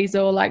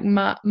Teresa or like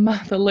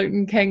Martha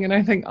Luther King, and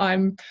I think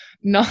I'm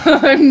not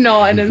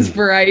an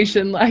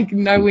inspiration, like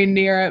nowhere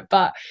near it.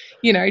 But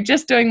you know,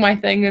 just doing my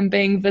thing and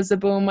being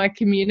visible in my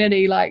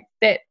community, like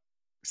that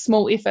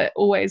small effort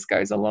always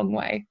goes a long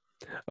way.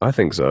 I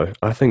think so.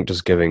 I think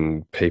just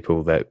giving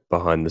people that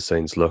behind the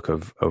scenes look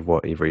of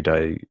what every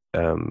day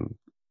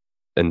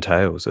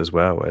entails as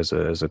well as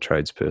a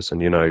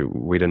tradesperson. You know,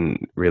 we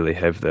didn't really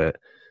have that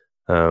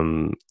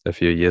a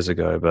few years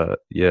ago, but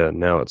yeah,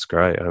 now it's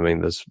great. I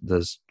mean,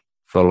 there's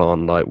full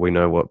on, like, we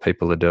know what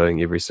people are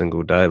doing every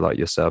single day. Like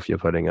yourself, you're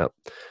putting up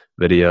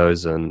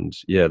videos, and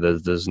yeah,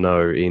 there's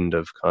no end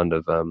of kind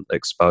of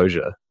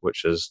exposure,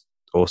 which is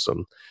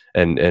awesome.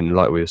 And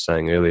like we were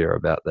saying earlier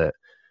about that,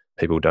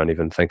 people don't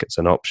even think it's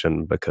an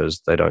option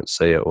because they don't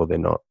see it, or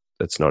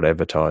it's not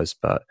advertised.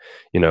 But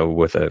you know,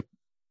 with a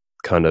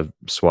kind of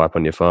swipe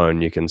on your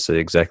phone, you can see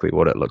exactly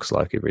what it looks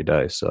like every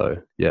day. So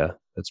yeah,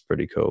 it's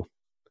pretty cool.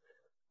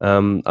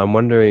 I'm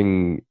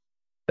wondering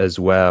as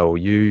well,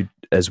 you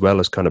as well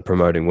as kind of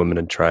promoting women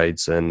in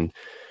trades and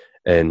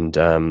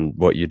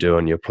what you do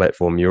on your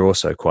platform, you're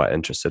also quite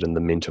interested in the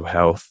mental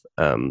health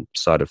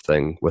side of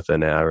thing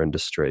within our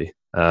industry.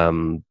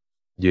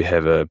 You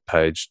have a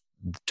page,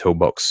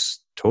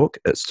 Toolbox Talk.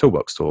 It's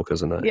Toolbox Talk,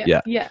 isn't it?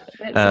 Yeah. Yeah,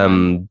 that's the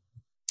one.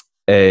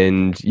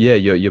 And yeah,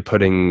 you're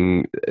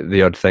putting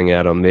the odd thing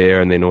out on there,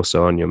 and then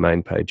also on your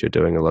main page, you're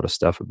doing a lot of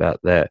stuff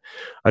about that.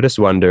 I just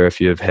wonder if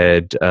you've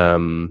had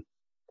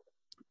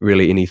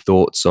really any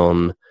thoughts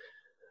on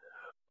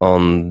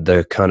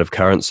the kind of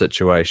current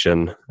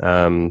situation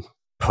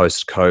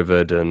post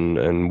COVID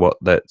and what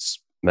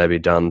that's maybe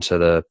done to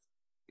the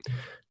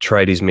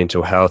tradies'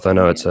 mental health. I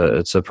know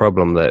it's a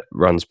problem that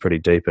runs pretty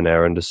deep in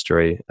our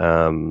industry,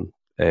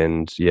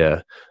 and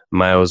yeah,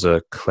 males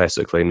are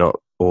classically not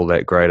all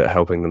that great at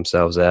helping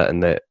themselves out in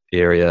that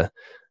area.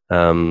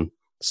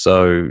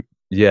 So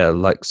yeah,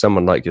 like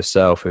someone like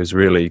yourself who's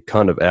really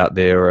kind of out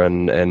there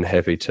and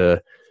happy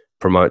to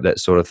promote that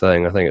sort of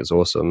thing, I think it's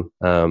awesome.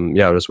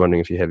 Yeah, I was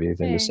wondering if you have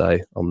anything to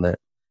say on that.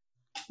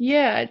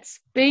 Yeah, it's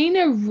been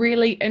a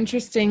really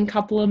interesting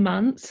couple of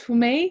months for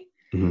me.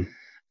 Mm-hmm.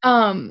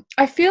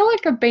 I feel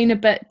like I've been a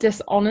bit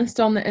dishonest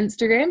on the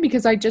Instagram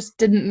because I just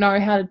didn't know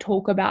how to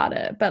talk about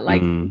it. But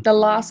like the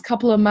last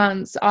couple of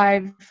months,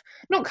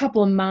 not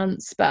couple of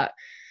months, but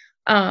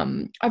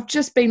I've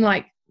just been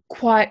like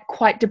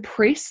quite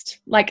depressed,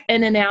 like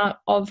in and out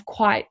of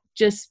quite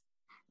just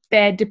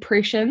bad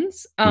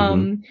depressions.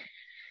 Mm-hmm.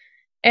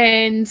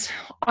 And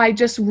I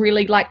just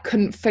really like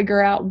couldn't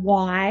figure out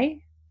why.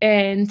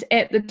 And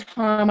at the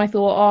time I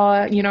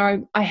thought,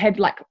 I had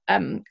like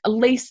a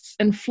lease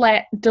and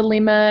flat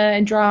dilemma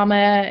and drama,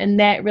 and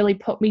that really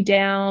put me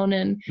down.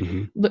 And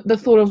the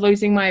thought of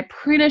losing my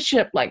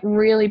apprenticeship like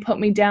really put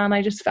me down.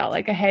 I just felt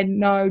like I had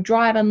no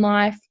drive in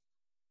life.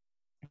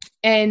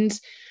 And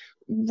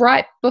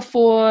right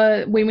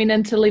before we went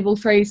into level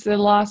 3, so the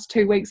last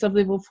 2 weeks of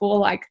level 4,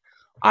 like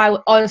I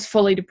was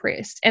fully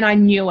depressed, and I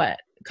knew it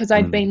because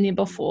I'd been there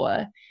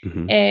before.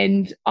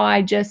 And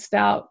I just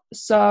felt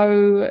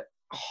so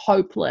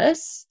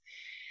hopeless.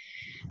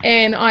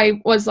 And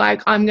I was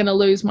like, I'm going to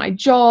lose my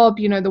job.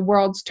 The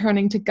world's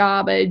turning to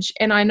garbage.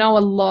 And I know a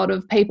lot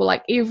of people,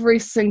 like every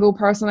single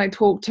person I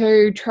talked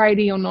to,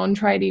 tradie or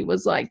non-tradie,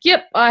 was like,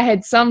 yep, I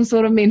had some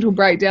sort of mental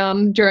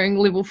breakdown during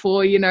level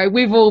 4.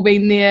 We've all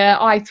been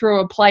there. I threw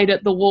a plate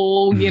at the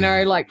wall,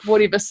 like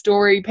whatever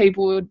story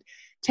people would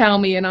tell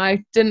me. And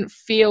I didn't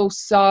feel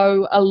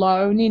so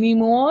alone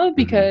anymore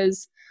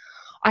because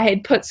I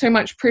had put so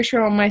much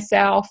pressure on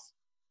myself.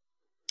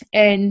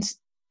 And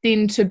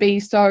then to be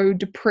so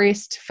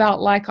depressed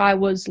felt like I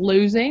was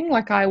losing,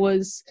 like I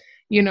was,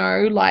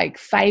 like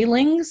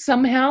failing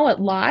somehow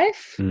at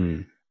life.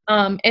 And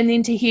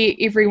then to hear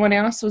everyone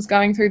else was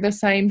going through the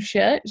same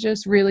shit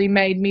just really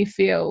made me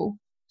feel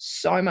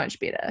so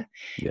much better.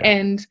 Yeah.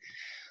 And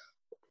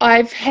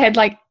I've had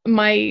like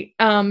my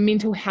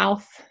mental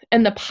health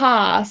in the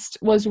past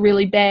was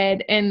really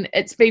bad, and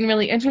it's been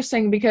really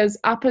interesting because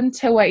up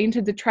until I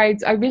entered the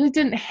trades, I really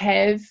didn't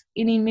have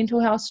any mental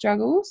health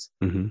struggles.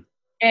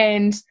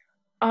 And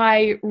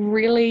I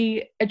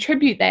really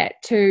attribute that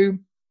to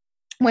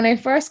when I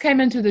first came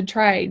into the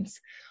trades,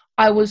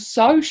 I was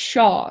so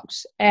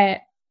shocked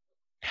at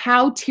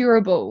how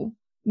terrible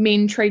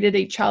men treated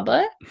each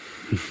other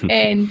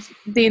and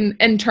then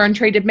in turn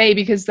treated me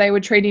because they were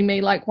treating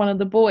me like one of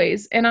the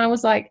boys. And I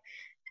was like,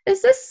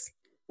 is this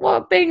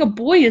what being a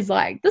boy is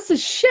like? This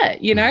is shit,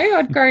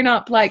 I'd grown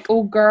up like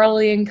all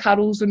girly and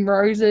cuddles and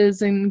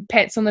roses and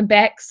pats on the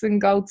backs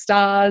and gold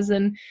stars,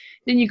 and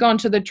then you go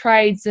into the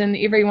trades and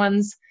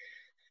everyone's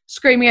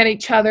screaming at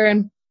each other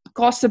and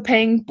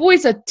gossiping.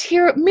 Boys are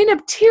men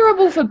are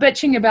terrible for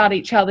bitching about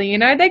each other,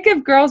 they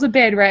give girls a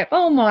bad rap.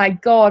 Oh my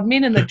God,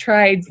 men in the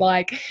trades,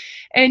 like,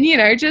 and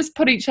just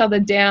put each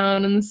other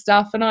down and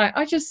stuff. And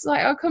I just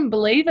like, I couldn't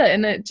believe it.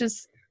 And it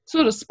just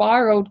sort of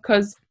spiraled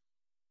because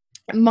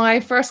my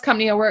first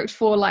company I worked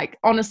for, like,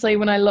 honestly,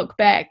 when I look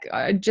back,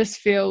 I just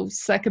feel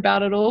sick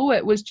about it all.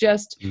 It was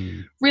just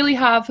really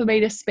hard for me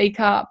to speak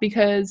up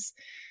because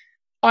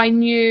I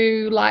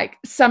knew like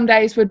some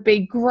days would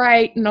be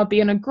great and I'd be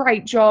in a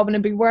great job and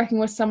I'd be working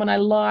with someone I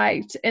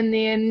liked. And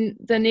then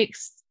the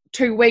next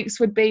 2 weeks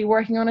would be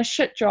working on a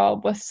shit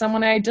job with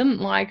someone I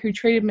didn't like who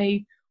treated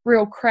me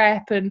real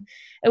crap. And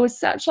it was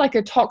such like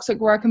a toxic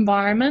work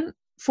environment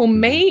for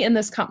me in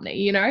this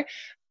company,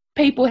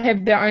 People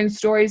have their own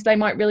stories. They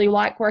might really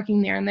like working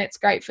there and that's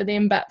great for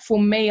them. But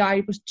for me,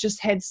 I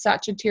just had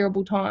such a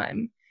terrible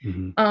time.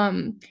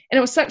 And it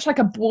was such like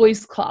a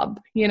boys club,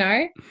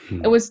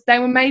 it was, they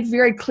were made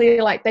very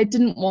clear, like they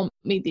didn't want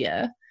me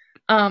there.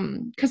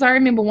 Cause I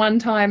remember one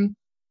time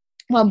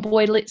one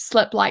boy let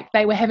slip, like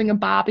they were having a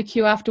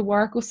barbecue after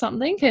work or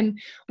something. And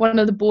one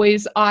of the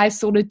boys' eyes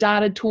sort of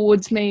darted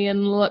towards me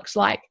and looked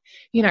like,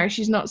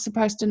 she's not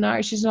supposed to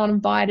know, she's not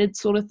invited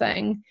sort of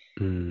thing.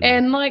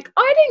 And like,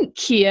 I didn't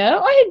care.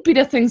 I had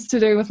better things to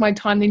do with my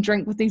time than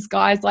drink with these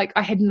guys. Like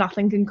I had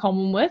nothing in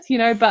common with,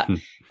 but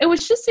it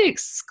was just the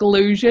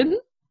exclusion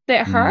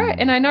that hurt.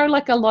 And I know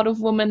like a lot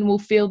of women will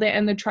feel that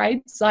in the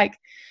trades, like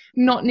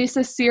not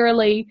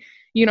necessarily,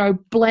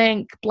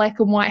 blank black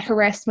and white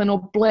harassment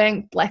or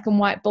blank black and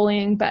white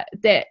bullying, but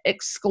that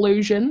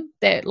exclusion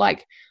that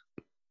like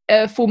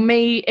for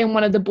me and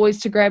one of the boys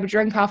to grab a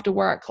drink after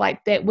work,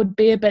 like that would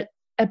be a bit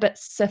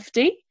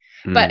sifty.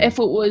 But if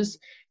it was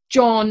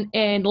John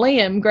and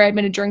Liam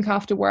grabbing a drink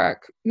after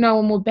work, no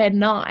one would bat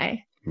an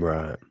eye.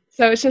 Right.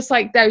 So it's just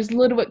like those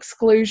little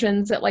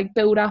exclusions that like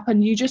build up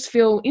and you just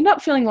end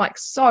up feeling like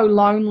so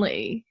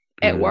lonely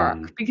at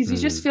work because you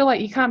just feel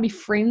like you can't be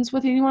friends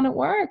with anyone at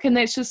work. And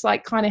that's just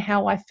like kind of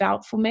how I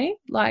felt for me.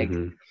 Like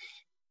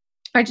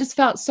I just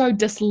felt so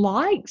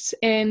disliked,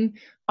 and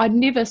I'd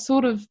never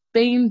sort of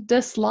been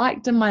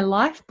disliked in my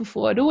life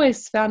before. I'd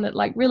always found it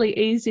like really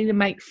easy to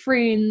make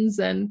friends,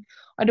 and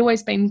I'd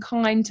always been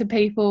kind to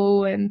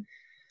people. And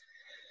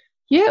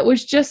yeah, it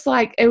was just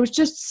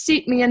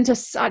set me into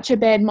such a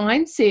bad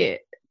mindset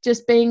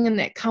just being in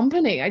that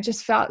company. I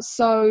just felt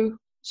so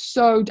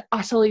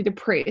utterly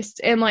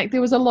depressed. And like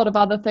there was a lot of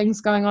other things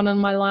going on in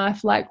my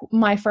life, like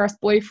my first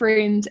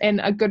boyfriend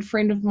and a good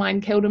friend of mine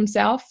killed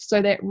himself.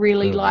 So that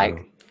really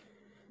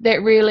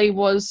that really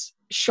was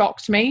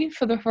shocked me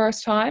for the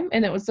first time.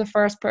 And it was the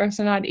first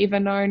person I'd ever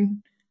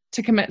known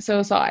to commit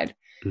suicide.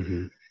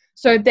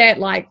 So that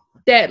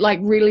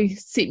really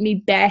set me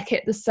back.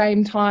 At the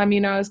same time,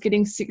 I was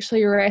getting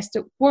sexually harassed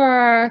at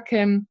work,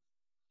 and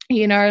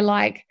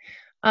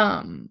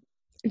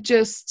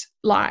just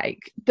like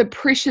the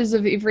pressures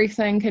of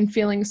everything and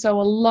feeling so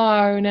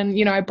alone,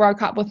 and I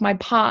broke up with my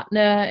partner,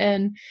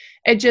 and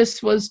it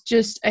just was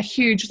just a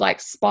huge like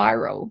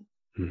spiral.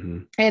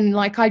 And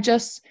like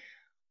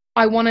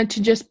I wanted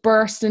to just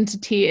burst into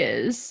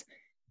tears,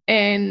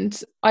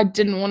 and I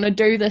didn't want to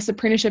do this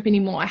apprenticeship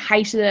anymore. I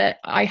hated it.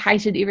 I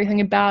hated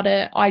everything about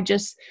it. I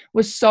just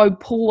was so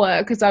poor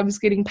because I was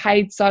getting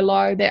paid so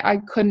low that I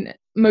couldn't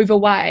move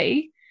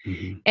away.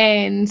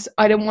 And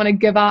I didn't want to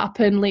give up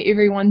and let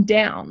everyone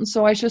down.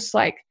 So I was just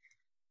like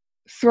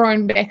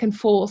thrown back and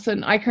forth.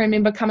 And I can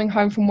remember coming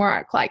home from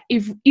work, like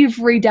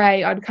every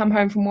day I'd come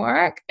home from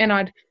work and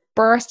I'd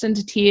burst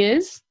into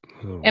tears.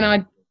 And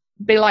I'd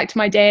be like to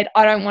my dad,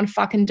 I don't want to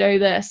fucking do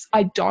this.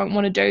 I don't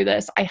want to do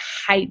this. I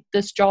hate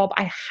this job.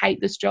 I hate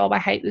this job. I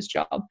hate this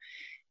job.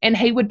 And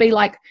he would be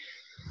like,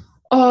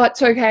 oh,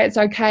 it's okay. It's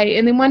okay.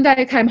 And then one day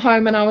I came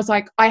home and I was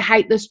like, I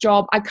hate this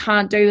job. I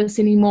can't do this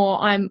anymore.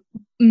 I'm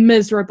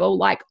miserable.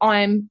 Like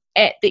I'm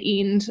at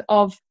the end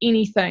of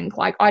anything.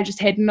 Like I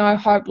just had no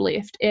hope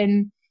left.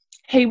 And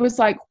he was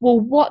like, well,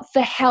 what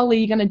the hell are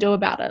you going to do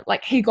about it?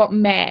 Like he got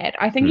mad.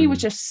 I think he was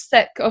just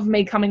sick of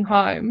me coming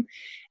home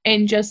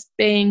and just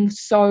being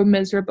so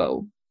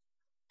miserable.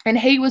 And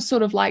he was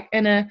sort of like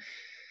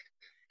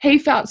he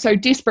felt so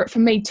desperate for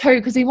me too,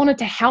 because he wanted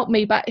to help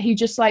me, but he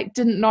just like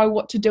didn't know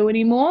what to do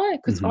anymore,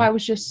 because I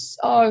was just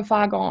so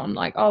far gone.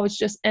 Like I was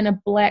just in a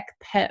black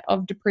pit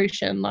of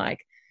depression, like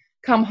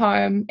come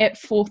home at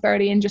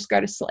 4:30 and just go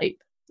to sleep.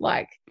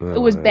 Like it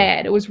was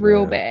bad. It was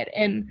real bad.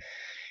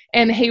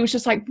 And he was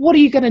just like, what are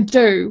you going to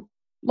do?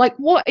 Like,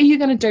 what are you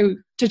going to do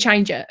to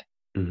change it?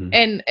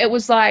 And it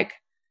was like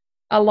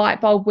a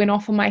light bulb went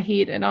off in my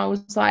head, and I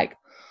was like,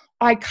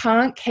 I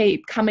can't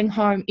keep coming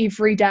home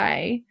every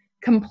day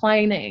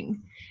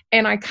complaining,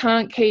 and I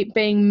can't keep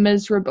being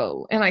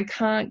miserable, and I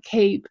can't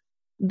keep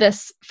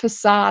this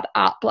facade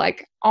up.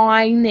 Like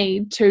I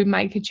need to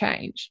make a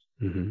change.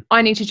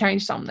 I need to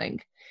change something.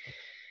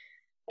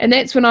 And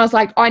that's when I was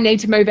like, I need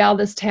to move out of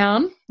this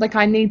town. Like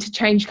I need to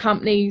change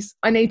companies.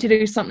 I need to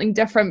do something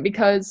different,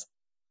 because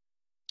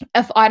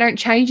if I don't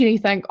change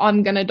anything,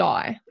 I'm going to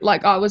die.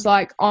 Like I was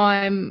like,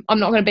 I'm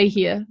not going to be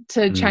here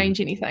to change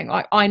anything.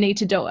 Like I need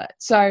to do it.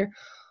 So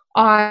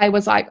I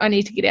was like, I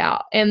need to get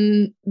out.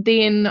 And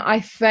then I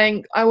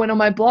think I went on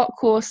my block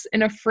course,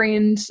 and a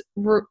friend's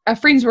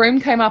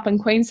room came up in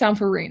Queenstown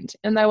for rent.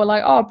 And they were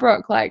like, oh,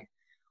 Brooke, like,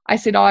 I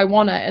said, oh, I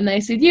want it. And they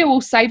said, yeah, we'll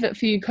save it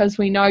for you because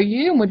we know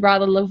you and would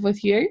rather live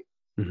with you.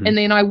 And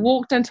then I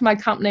walked into my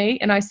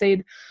company and I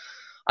said,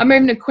 I'm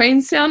moving to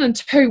Queenstown in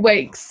 2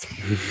 weeks.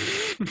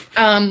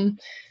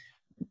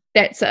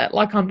 That's it.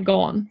 Like I'm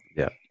gone.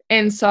 Yeah.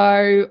 And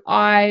so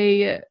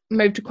I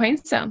moved to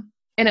Queenstown,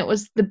 and it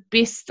was the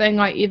best thing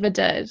I ever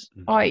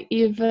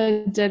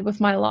did with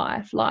my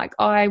life. Like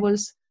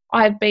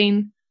I've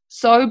been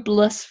so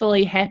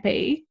blissfully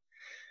happy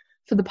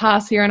for the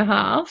past year and a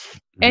half.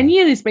 And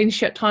yeah, there's been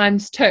shit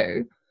times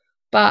too,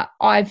 but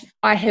I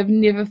have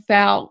never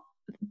felt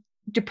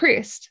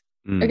depressed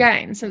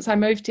again since I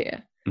moved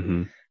here.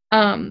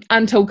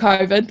 Until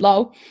COVID,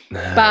 lol.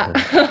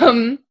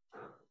 But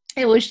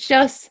it was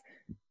just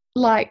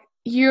like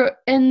you're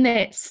in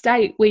that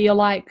state where you're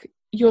like,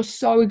 you're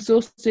so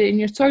exhausted and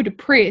you're so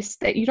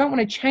depressed that you don't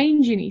want to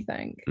change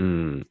anything.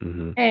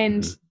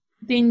 And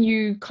then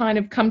you kind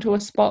of come to a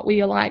spot where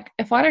you're like,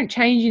 if I don't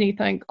change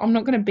anything, I'm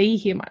not going to be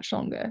here much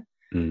longer.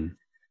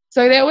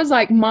 So that was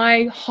like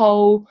my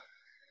whole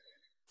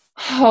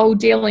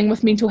dealing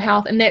with mental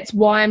health. And that's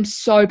why I'm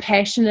so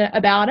passionate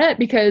about it,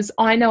 because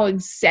I know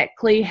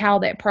exactly how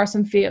that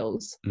person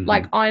feels.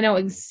 Like I know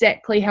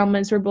exactly how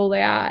miserable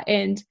they are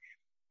and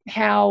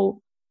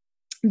how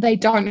they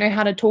don't know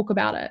how to talk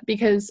about it,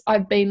 because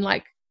I've been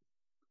like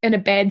in a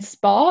bad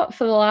spot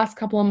for the last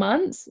couple of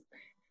months,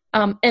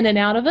 in and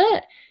out of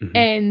it.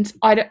 And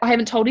I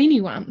haven't told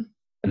anyone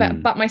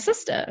about but my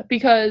sister,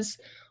 because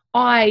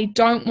I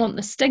don't want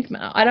the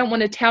stigma. I don't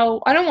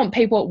want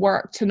people at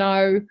work to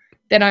know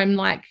that I'm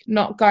like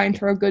not going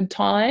through a good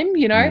time,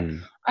 you know.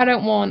 I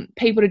don't want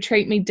people to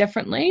treat me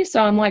differently.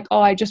 So I'm like,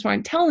 oh, I just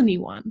won't tell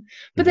anyone.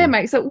 But that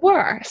makes it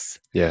worse.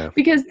 Yeah.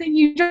 Because then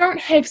you don't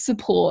have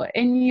support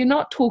and you're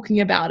not talking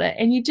about it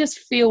and you just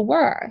feel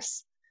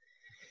worse.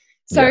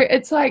 So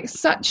it's like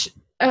such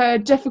a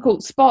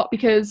difficult spot,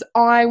 because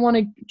I want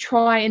to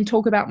try and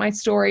talk about my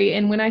story.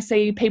 And when I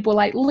see people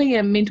like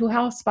Liam, Mental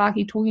Health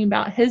Sparky, talking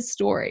about his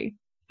story,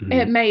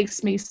 it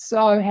makes me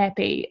so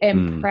happy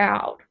and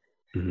proud,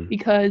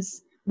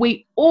 because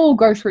we all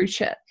go through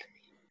shit.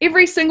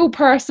 Every single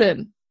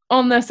person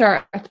on this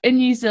earth in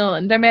New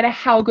Zealand, no matter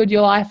how good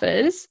your life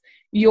is,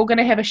 you're going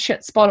to have a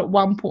shit spot at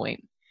one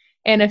point.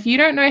 And if you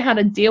don't know how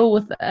to deal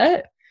with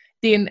it,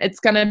 then it's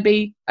going to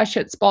be a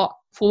shit spot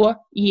for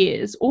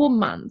years or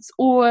months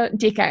or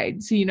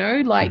decades, you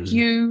know. Like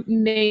you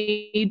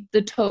need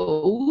the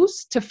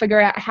tools to figure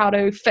out how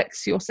to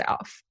fix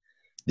yourself.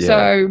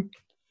 So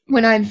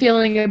when I'm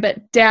feeling a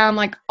bit down,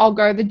 like I'll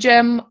go to the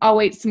gym,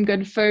 I'll eat some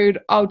good food,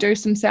 I'll do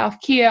some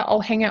self-care,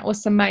 I'll hang out with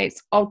some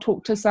mates, I'll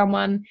talk to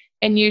someone,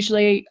 and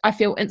usually I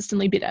feel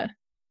instantly better.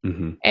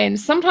 Mm-hmm. And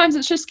sometimes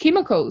it's just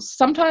chemicals.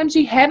 Sometimes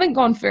you haven't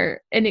gone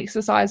for an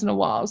exercise in a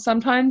while.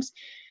 Sometimes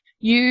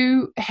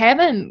you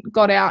haven't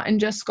got out and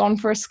just gone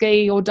for a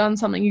ski or done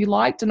something you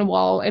liked in a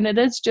while, and it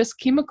is just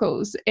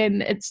chemicals,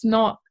 and it's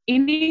not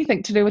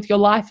anything to do with your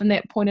life in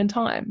that point in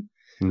time.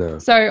 No.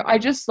 So I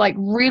just like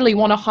really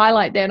want to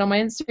highlight that on my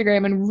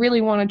Instagram and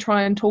really want to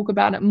try and talk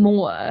about it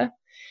more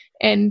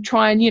and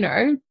try and, you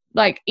know,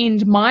 like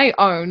end my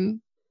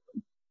own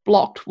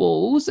blocked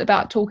walls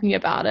about talking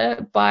about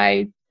it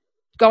by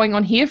going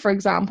on here, for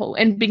example,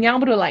 and being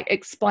able to like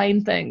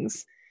explain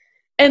things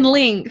in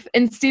length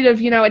instead of,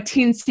 you know, a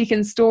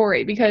 10-second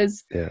story,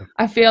 because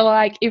I feel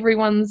like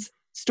everyone's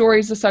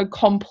stories are so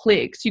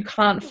complex, you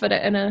can't fit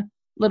it in a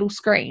little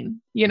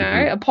screen. You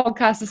know, a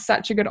podcast is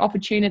such a good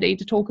opportunity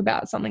to talk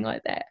about something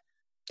like that.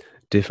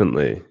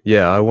 Definitely.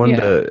 Yeah, I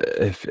wonder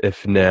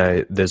if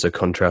now there's a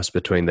contrast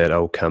between that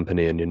old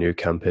company and your new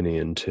company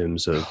in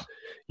terms of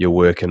your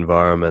work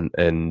environment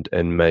and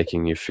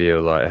making you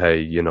feel like,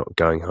 hey, you're not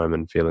going home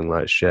and feeling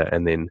like shit.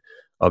 And then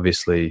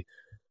obviously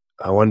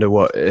I wonder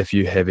if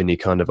you have any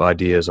kind of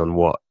ideas on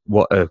what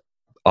a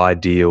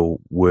ideal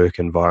work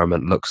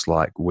environment looks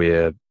like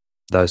where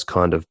those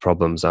kind of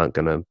problems aren't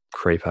going to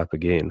creep up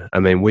again. I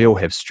mean, we all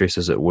have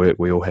stresses at work.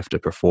 We all have to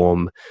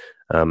perform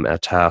our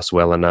tasks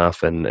well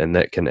enough, and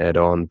that can add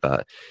on.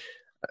 But,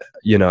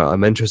 you know,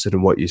 I'm interested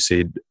in what you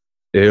said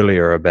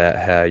earlier about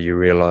how you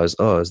realize,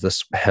 oh, is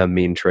this how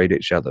men treat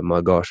each other?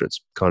 My gosh,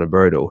 it's kind of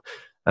brutal.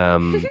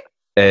 And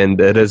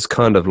it is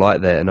kind of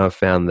like that. And I've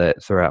found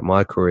that throughout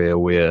my career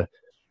where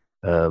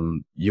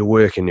you're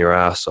working your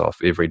ass off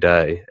every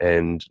day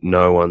and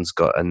no one's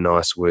got a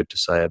nice word to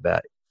say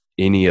about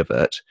any of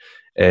it.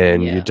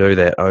 And you do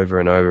that over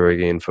and over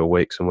again for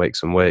weeks and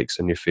weeks and weeks,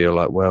 and you feel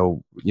like,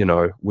 well, you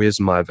know, where's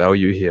my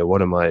value here?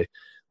 What am I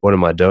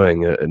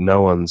doing?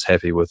 No one's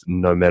happy with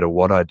no matter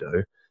what I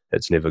do.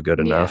 It's never good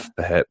enough.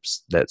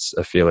 Perhaps that's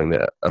a feeling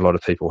that a lot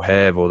of people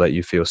have, or that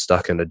you feel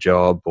stuck in a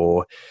job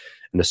or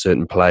in a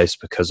certain place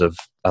because of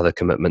other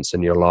commitments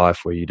in your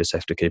life where you just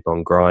have to keep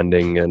on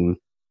grinding. And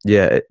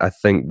I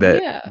think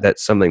that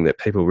that's something that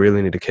people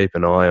really need to keep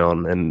an eye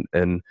on.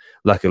 And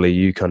luckily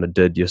you kind of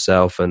did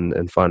yourself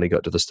and finally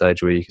got to the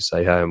stage where you could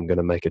say, hey, I'm going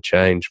to make a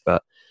change.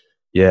 But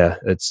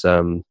it's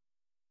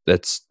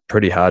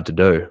pretty hard to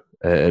do.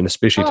 And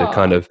especially to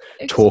kind of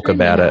talk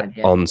about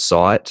it on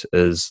site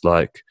is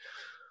like,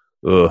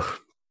 a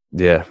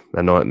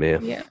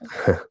nightmare. Yeah.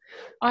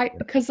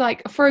 Because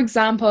like, for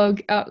example,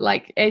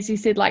 like, as you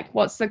said, like,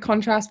 what's the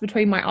contrast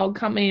between my old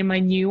company and my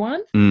new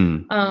one?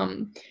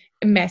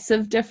 A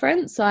massive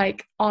difference.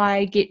 Like,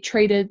 I get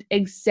treated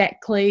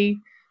exactly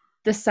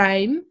the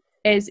same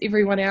as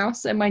everyone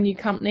else in my new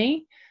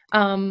company.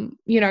 You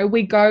know,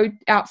 we go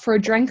out for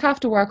a drink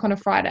after work on a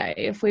Friday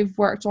if we've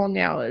worked long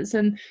hours,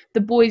 and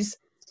the boys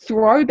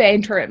throw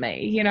banter at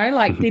me, you know,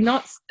 like they're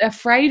not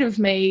afraid of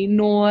me,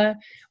 nor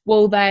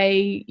will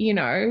they, you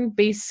know,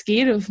 be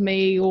scared of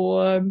me,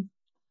 or,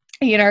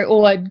 you know,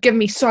 or give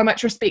me so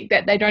much respect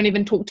that they don't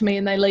even talk to me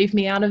and they leave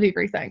me out of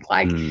everything.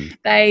 Like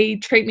they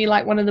treat me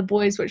like one of the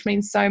boys, which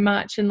means so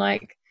much. And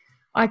like,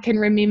 I can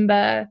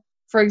remember,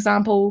 for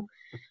example,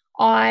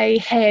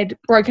 I'd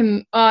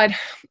broken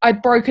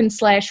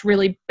 /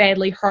 really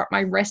badly hurt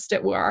my wrist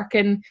at work.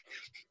 And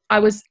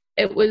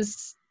it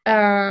was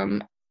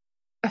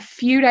a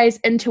few days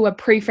into a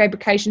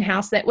prefabrication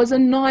house that was a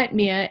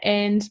nightmare,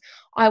 and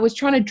I was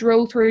trying to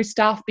drill through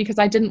stuff because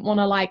I didn't want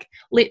to like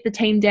let the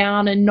team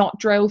down and not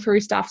drill through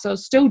stuff. So I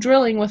was still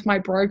drilling with my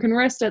broken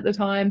wrist at the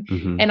time,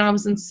 and I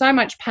was in so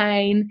much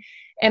pain,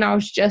 and I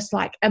was just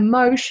like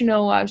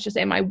emotional. I was just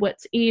at my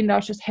wit's end. I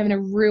was just having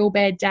a real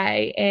bad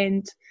day,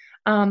 and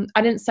I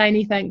didn't say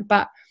anything,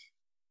 but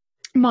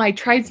my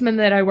tradesman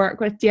that I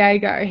work with,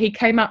 Diego, he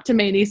came up to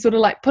me and he sort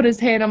of like put his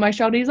hand on my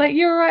shoulder. He's like,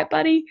 "You're all right,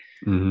 buddy?"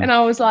 And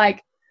I was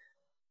like,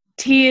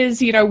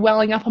 tears, you know,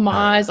 welling up in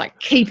my eyes, like,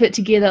 keep it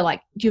together.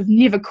 Like, you've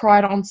never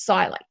cried on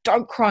site. Like,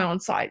 don't cry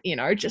on site, you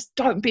know, just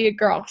don't be a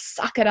girl,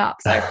 suck it up.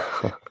 So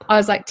I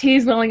was like,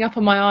 tears welling up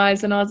in my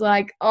eyes, and I was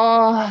like,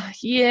 oh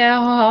yeah,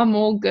 I'm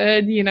all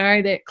good, you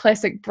know, that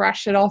classic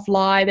brush it off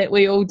lie that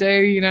we all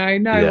do, you know,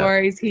 no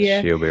worries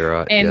here. She'll be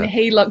right. And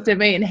he looked at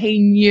me and he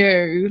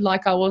knew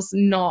like I was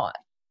not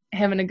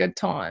having a good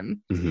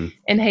time.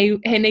 And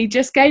he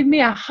just gave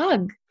me a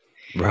hug.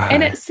 Right.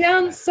 And it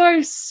sounds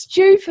so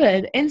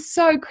stupid and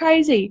so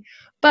crazy,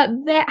 but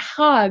that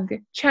hug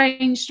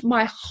changed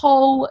my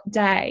whole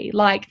day.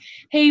 Like,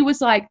 he was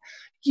like,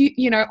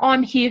 you know,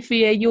 I'm here for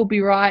you, you'll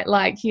be right.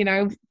 Like, you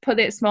know, put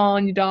that smile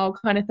on your dog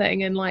kind of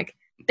thing. And like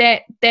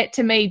that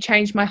to me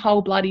changed my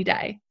whole bloody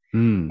day.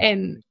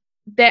 And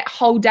that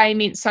whole day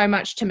meant so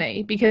much to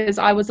me, because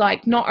I was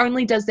like, not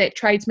only does that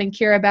tradesman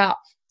care about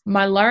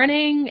my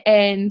learning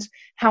and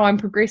how I'm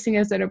progressing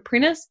as an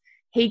apprentice,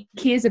 he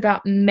cares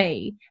about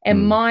me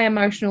and my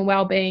emotional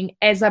well-being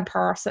as a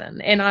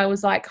person. And I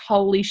was like,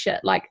 holy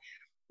shit, like,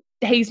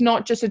 he's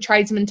not just a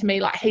tradesman to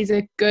me, like, he's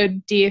a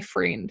good, dear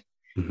friend.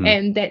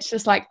 And that's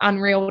just like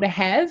unreal to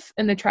have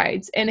in the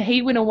trades. And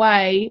he went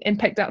away and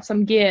picked up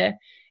some gear,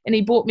 and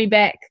he bought me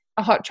back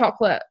a hot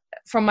chocolate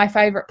from my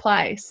favorite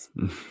place.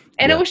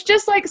 And it was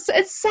just like,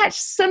 it's such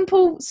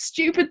simple,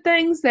 stupid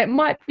things that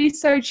might be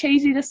so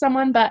cheesy to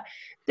someone, but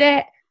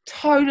that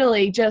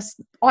totally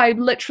just,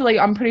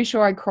 I'm pretty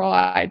sure I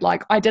cried.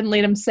 Like, I didn't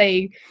let him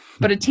see,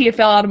 but a tear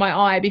fell out of my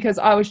eye because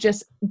I was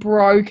just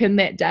broken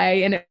that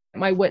day and at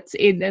my wit's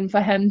end. And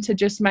for him to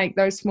just make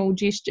those small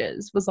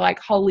gestures was like,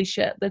 holy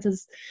shit,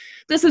 this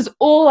is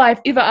all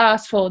I've ever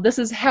asked for. This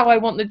is how I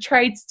want the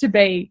trades to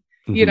be.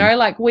 You know,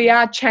 like, we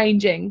are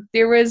changing.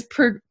 There is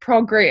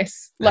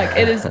progress. Like,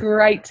 it is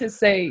great to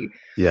see.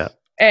 Yeah.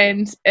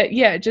 And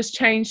it just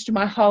changed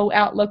my whole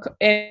outlook.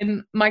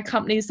 And my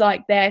company's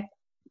like that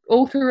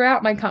all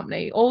throughout my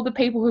company. All the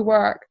people who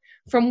work,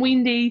 from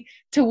Wendy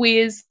to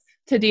Wes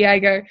to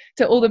Diego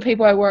to all the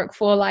people I work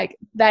for, like,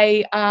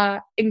 they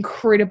are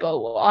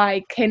incredible.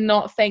 I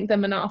cannot thank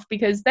them enough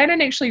because they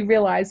don't actually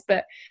realize,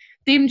 but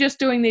them just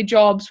doing their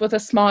jobs with a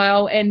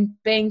smile and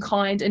being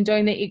kind and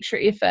doing the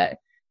extra effort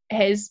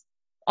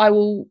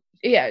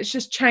it's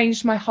just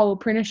changed my whole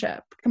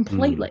apprenticeship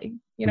completely.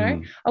 You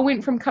know, I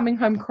went from coming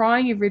home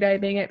crying every day,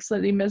 being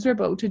absolutely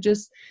miserable, to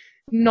just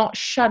not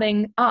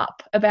shutting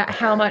up about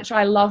how much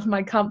I love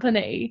my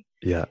company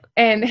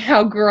and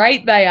how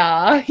great they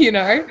are. You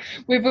know,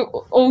 we've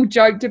all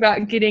joked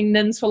about getting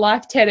Nins for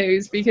Life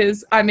tattoos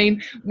because, I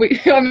mean,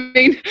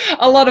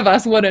 a lot of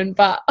us wouldn't,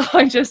 but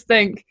I just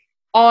think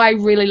I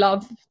really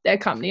love their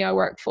company I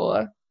work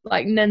for.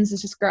 Like, Nins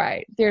is just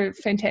great. They're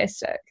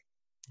fantastic.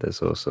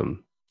 That's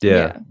awesome.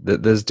 Yeah.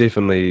 There's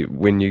definitely,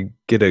 when you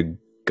get a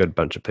good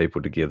bunch of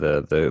people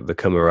together, the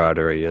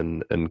camaraderie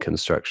in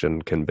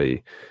construction can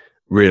be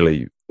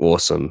really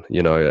awesome,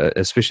 you know,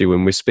 especially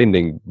when we're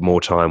spending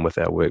more time with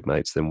our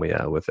workmates than we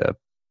are with our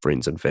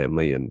friends and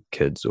family and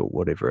kids or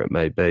whatever it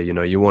may be. You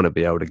know, you want to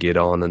be able to get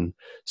on and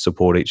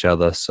support each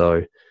other.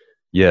 So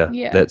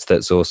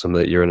that's awesome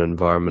that you're in an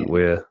environment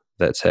where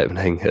that's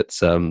happening.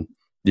 It's I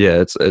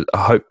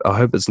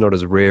hope it's not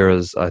as rare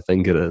as I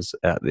think it is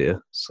out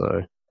there.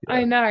 So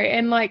I know.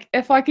 And like,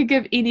 if I could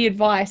give any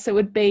advice, it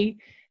would be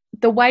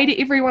the way to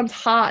everyone's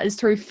heart is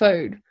through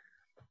food.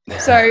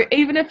 So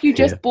even if you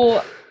just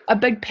bought a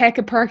big pack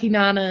of Perky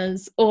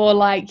Nanas, or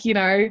like, you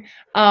know,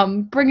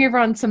 bring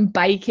everyone some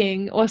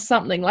baking or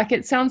something. Like,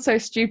 it sounds so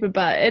stupid,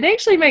 but it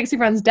actually makes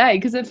everyone's day.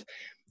 Because if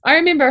I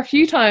remember a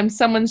few times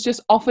someone's just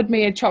offered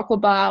me a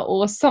chocolate bar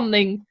or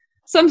something,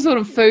 some sort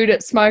of food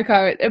at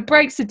Smoko, it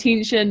breaks the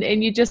tension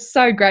and you're just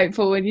so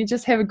grateful and you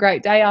just have a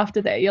great day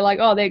after that. You're like,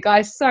 oh, that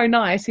guy's so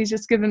nice. He's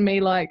just given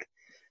me, like,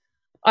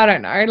 I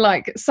don't know,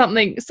 like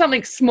something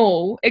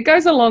small. It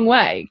goes a long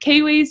way.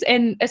 Kiwis,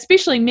 and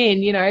especially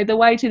men, you know, the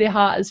way to their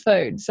heart is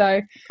food.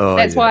 So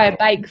that's why I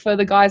bake for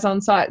the guys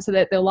on site so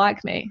that they'll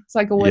like me. It's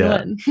like a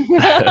win-win.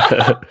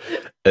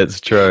 It's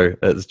true.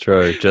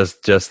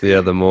 Just the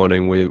other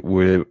morning,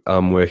 we're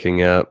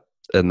working out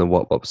in the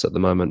Wop Wops at the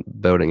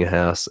moment, building a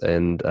house,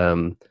 and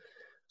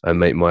I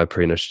meet my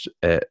apprentice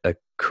at a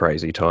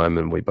crazy time,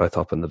 and we both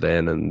hop in the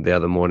van, and the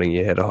other morning he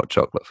had a hot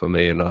chocolate for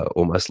me, and I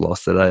almost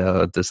lost it.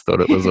 I just thought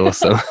it was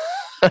awesome.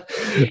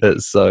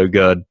 It's so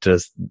good.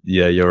 Just,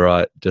 you're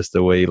right. Just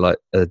a wee, like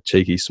a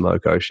cheeky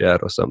Smoko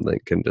shout or something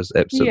can just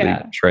absolutely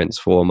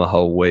transform a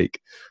whole week.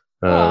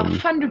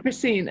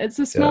 100%. It's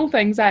the small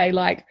things, eh?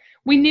 Like,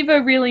 we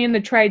never really in the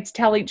trades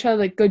tell each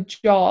other good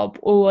job,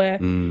 or,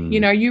 you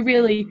know, you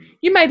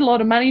made a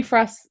lot of money for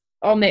us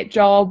on that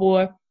job,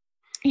 or,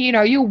 you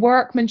know, your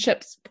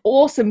workmanship's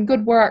awesome,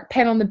 good work,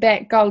 pat on the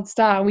back, gold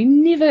star. We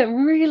never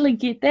really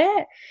get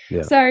that.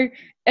 So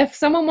if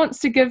someone wants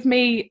to give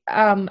me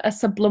a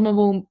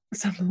subliminal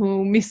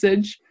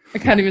message, I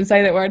can't even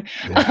say that word,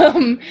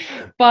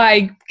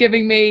 by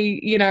giving me,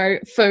 you know,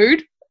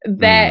 food,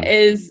 that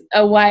is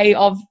a way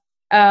of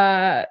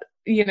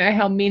you know,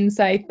 how men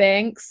say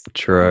thanks.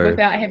 True.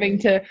 Without having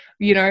to,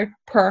 you know,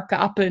 perk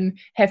up and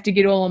have to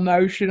get all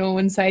emotional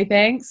and say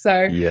thanks.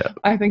 So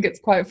I think it's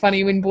quite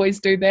funny when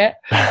boys do that.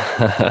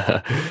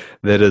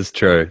 That is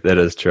true.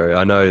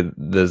 I know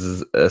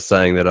there's a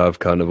saying that I've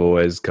kind of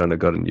always kind of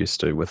gotten used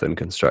to within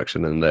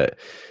construction, and that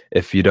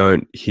if you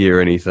don't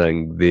hear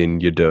anything, then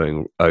you're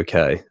doing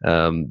okay.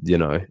 You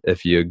know,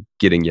 if you're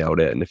getting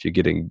yelled at and if you're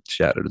getting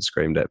shouted and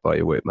screamed at by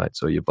your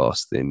workmates or your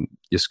boss, then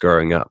you're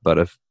screwing up. But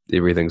if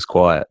everything's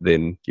quiet,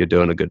 then you're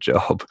doing a good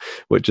job,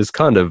 which is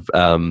kind of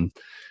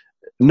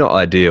not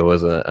ideal,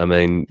 is it? I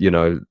mean, you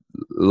know,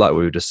 like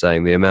we were just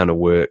saying, the amount of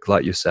work,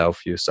 like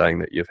yourself, you're saying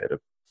that you've had a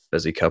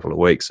busy couple of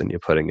weeks and you're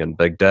putting in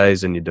big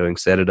days and you're doing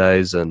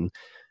Saturdays, and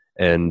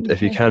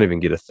if you can't even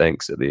get a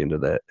thanks at the end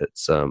of that,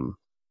 it's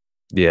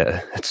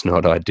it's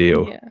not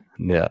ideal.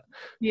 No,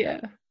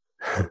 it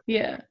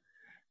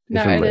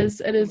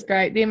is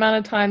great. The amount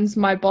of times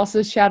my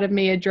bosses shouted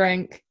me a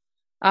drink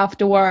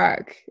after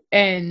work,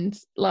 and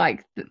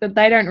like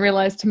they don't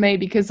realize to me,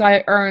 because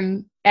I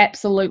earn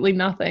absolutely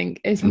nothing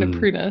as an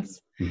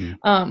apprentice.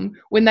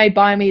 When they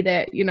buy me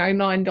that, you know,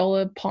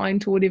 $9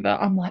 pint or whatever,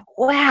 I'm like,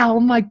 wow, oh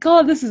my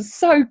God, this is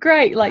so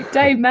great, like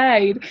day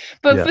made.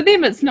 But for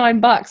them it's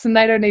 $9 and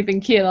they don't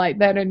even care, like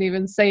they don't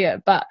even see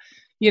it. But,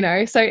 you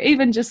know, so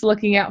even just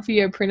looking out for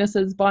your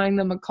apprentices, buying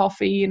them a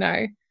coffee, you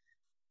know,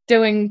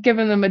 giving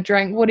them a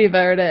drink,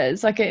 whatever it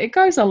is, like it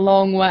goes a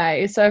long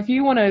way. So if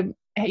you want to,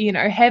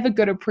 have a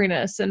good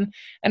apprentice and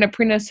an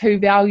apprentice who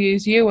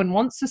values you and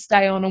wants to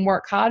stay on and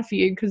work hard for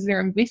you because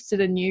they're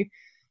invested in you,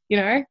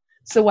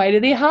 it's the way to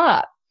their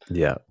heart.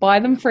 Yeah. Buy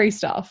them free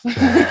stuff.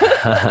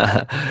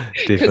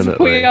 Definitely. Because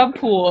we are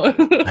poor.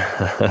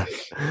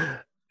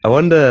 I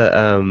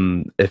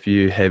wonder if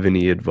you have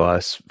any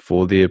advice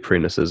for the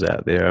apprentices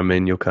out there. I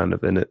mean, you're kind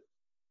of in it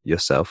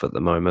yourself at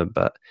the moment,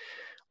 but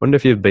I wonder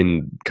if you've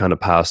been kind of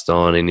passed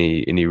on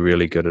any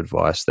really good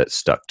advice that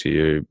stuck to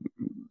you,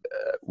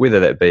 whether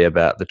that be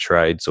about the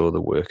trades or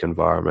the work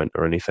environment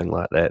or anything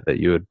like that, that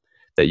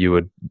you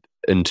would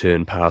in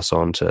turn pass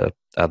on to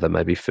other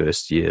maybe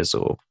first years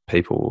or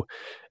people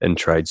in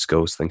trade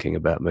schools thinking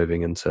about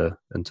moving into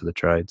the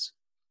trades.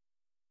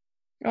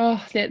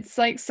 Oh, that's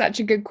like such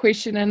a good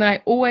question. And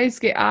I always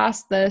get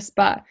asked this,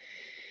 but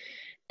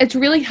it's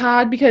really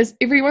hard because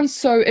everyone's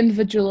so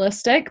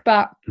individualistic.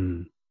 But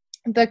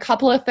the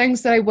couple of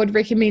things that I would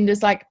recommend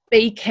is like,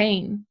 be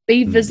keen,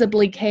 be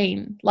visibly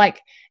keen.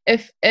 Like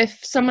if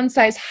someone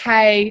says,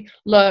 hey,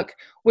 look,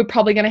 we're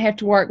probably going to have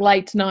to work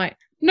late tonight.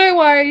 No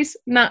worries.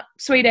 Nah,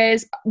 sweet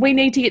as, we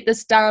need to get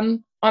this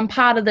done. I'm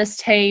part of this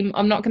team.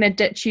 I'm not going to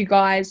ditch you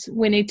guys.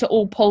 We need to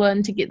all pull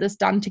in to get this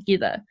done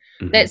together.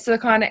 That's the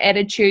kind of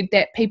attitude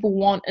that people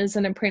want as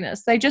an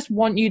apprentice. They just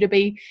want you to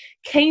be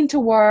keen to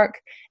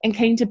work and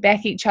keen to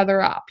back each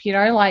other up.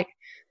 Like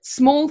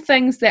small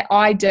things that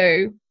I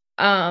do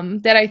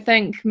that I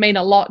think mean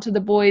a lot to the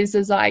boys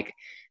is like,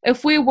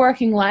 if we're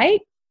working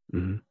late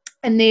and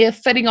they're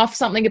fitting off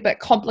something a bit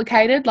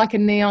complicated, like a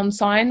neon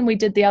sign we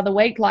did the other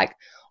week, like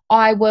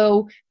I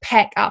will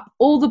pack up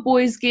all the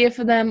boys' gear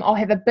for them. I'll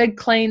have a big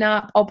clean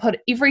up. I'll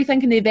put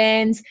everything in their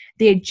vans,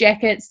 their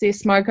jackets, their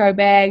smoko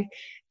bag,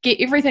 get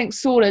everything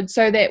sorted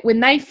so that when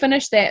they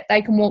finish that,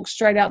 they can walk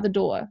straight out the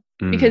door.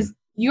 Because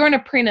you're an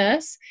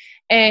apprentice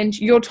and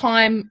your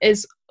time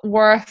is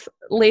worth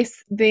less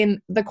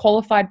than the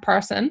qualified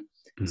person.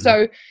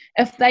 So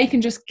if they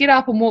can just get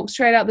up and walk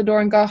straight out the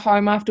door and go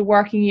home after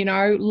working,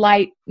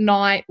 late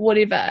night,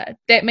 whatever,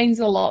 that means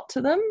a lot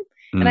to them.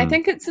 And I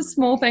think it's the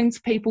small things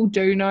people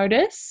do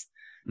notice.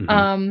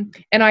 And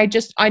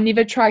I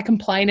never try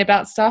complain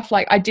about stuff.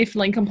 Like I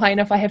definitely complain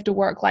if I have to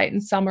work late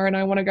in summer and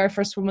I want to go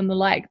for a swim in the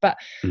lake, but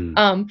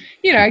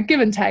give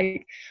and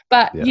take.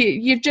 But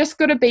you've just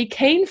got to be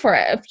keen for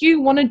it. If you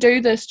want to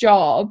do this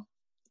job,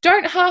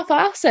 don't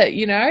half-ass it.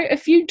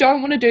 If you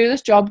don't want to do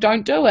this job,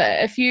 don't do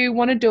it. If you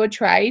want to do a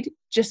trade,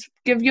 just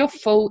give your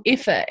full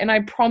effort. And I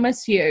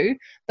promise you,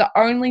 the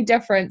only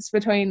difference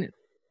between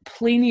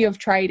plenty of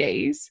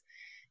tradies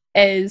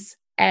is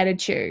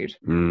attitude.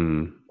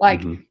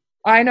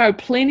 I know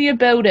plenty of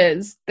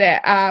builders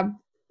that are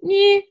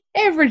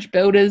average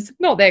builders,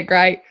 not that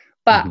great,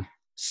 but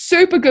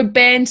super good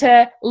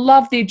banter,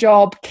 love their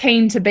job,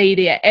 keen to be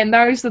there. And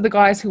those are the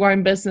guys who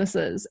own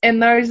businesses.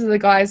 And those are the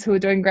guys who are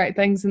doing great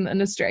things in the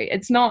industry.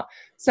 It's not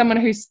someone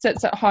who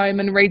sits at home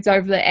and reads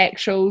over the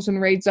actuals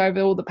and reads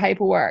over all the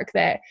paperwork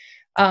that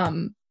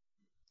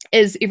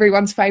is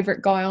everyone's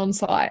favorite guy on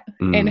site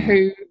and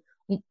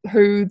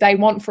who they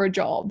want for a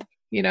job,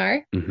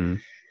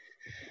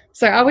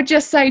 So I would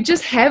just say,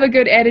 just have a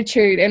good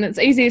attitude, and it's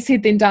easier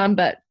said than done,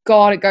 but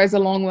God, it goes a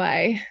long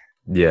way.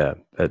 Yeah,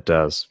 it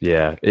does.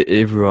 Yeah,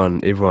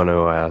 everyone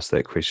who I ask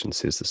that question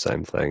says the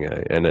same thing,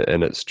 and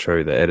it's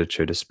true. The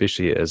attitude,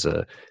 especially as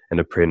an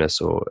apprentice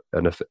or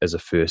as a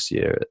first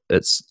year,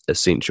 it's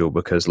essential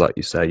because, like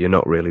you say, you're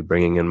not really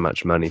bringing in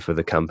much money for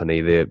the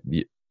company.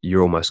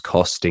 You're almost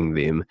costing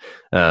them,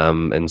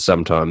 and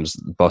sometimes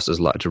bosses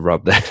like to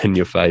rub that in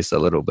your face a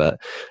little bit,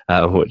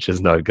 which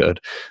is no good.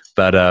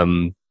 But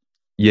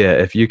yeah,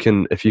 if you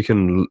can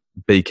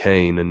be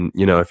keen and,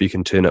 if you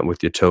can turn up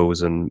with your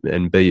tools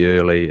and be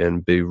early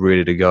and be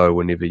ready to go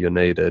whenever you're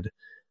needed,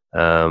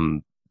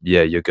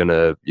 you're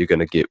gonna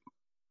get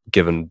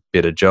given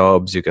better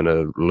jobs, you're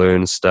gonna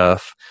learn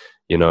stuff.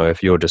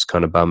 If you're just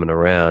kind of bumming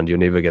around, you're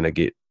never gonna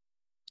get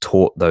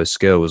taught those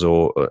skills,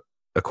 or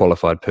a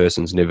qualified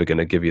person's never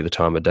gonna give you the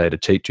time of day to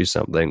teach you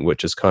something,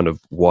 which is kind of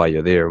why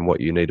you're there and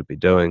what you need to be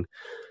doing.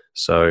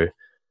 So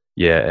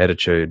yeah,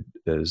 attitude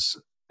is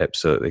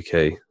absolutely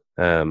key.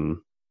 I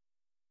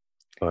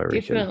reckon.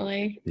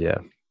 Definitely. Yeah,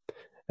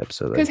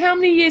 absolutely. Because how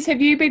many years have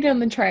you been in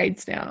the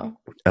trades now?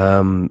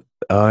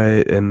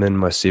 I am in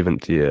my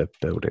 7th year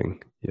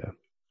building. Yeah.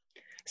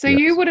 So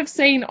you would have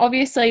seen,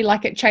 obviously,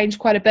 like it changed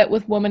quite a bit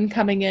with women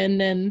coming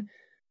in and,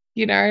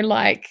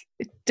 like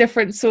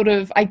different sort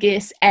of, I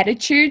guess,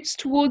 attitudes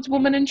towards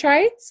women in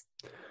trades.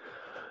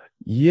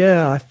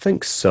 Yeah, I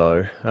think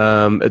so.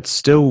 It's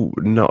still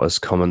not as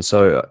common.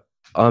 So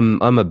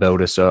I'm a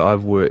builder, so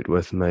I've worked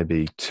with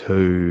maybe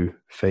 2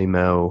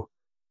 female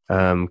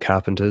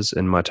carpenters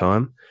in my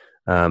time,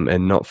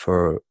 and not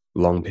for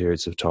long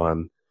periods of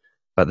time.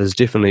 But there's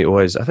definitely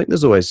always, I think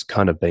there's always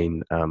kind of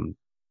been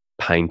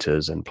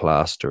painters and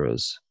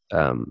plasterers,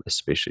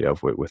 especially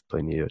I've worked with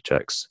plenty of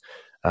chicks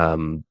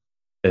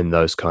in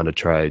those kind of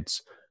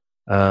trades.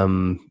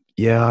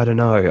 Yeah, I don't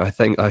know. I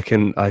think I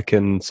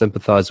can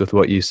sympathize with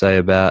what you say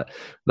about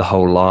the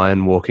whole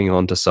line walking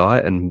onto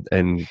site, and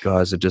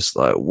guys are just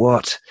like,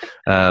 what?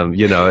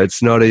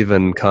 It's not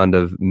even kind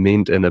of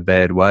meant in a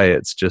bad way.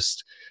 It's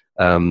just,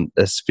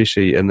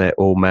 especially in that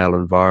all male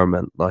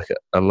environment, like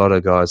a lot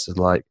of guys are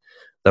like,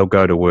 they'll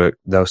go to work,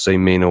 they'll see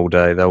men all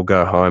day, they'll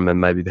go home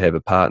and maybe they have a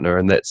partner,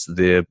 and that's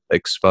their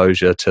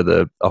exposure to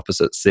the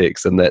opposite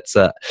sex, and that's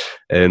it.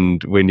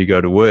 And when you go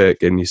to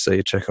work and you see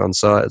a chick on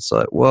site, it's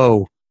like,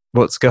 whoa,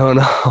 what's going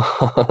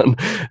on?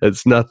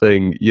 It's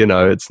nothing,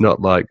 it's not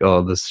like,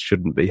 oh, this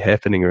shouldn't be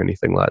happening or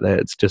anything like that.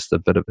 It's just a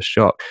bit of a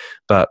shock.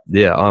 But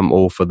yeah, I'm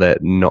all for that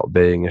not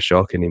being a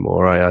shock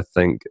anymore. I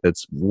think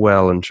it's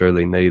well and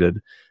truly needed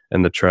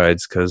in the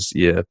trades because,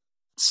 yeah,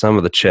 some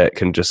of the chat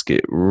can just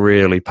get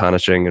really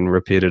punishing and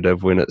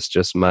repetitive when it's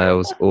just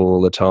males all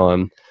the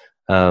time.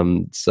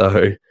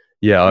 So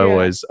yeah,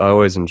 Yeah. I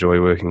always enjoy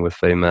working with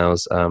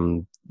females.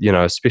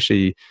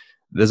 Especially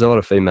there's a lot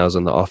of females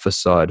on the office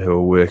side who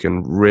are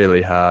working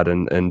really hard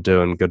and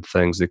doing good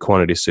things. They're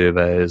quantity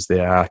surveyors,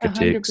 they're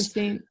architects,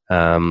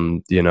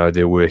 100%.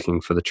 they're working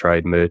for the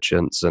trade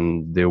merchants,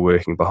 and they're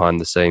working behind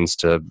the scenes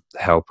to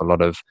help a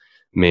lot of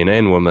men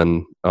and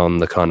women on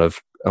the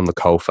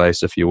coal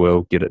face, if you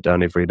will, get it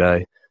done every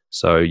day.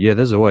 So yeah,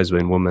 there's always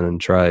been women in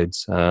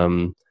trades.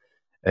 They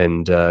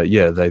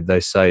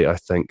say, I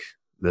think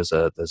there's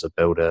a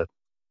builder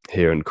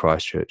here in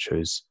Christchurch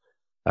who's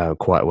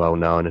quite well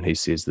known, and he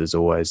says there's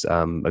always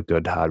a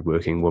good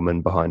hardworking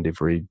woman behind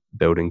every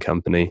building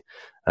company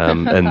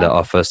in the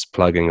office,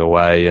 plugging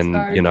away and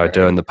So true.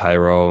 doing the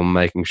payroll and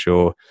making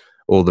sure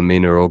all the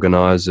men are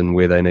organised and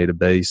where they need to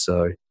be.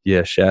 So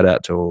yeah, shout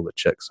out to all the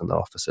chicks in the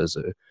offices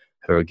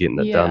who are getting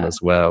it done Yeah.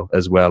 as well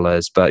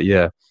as. But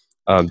yeah,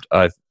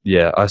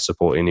 I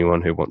support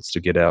anyone who wants to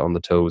get out on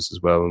the tools as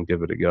well and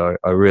give it a go.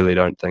 I really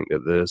don't think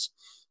that there's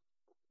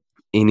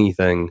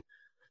anything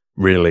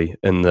really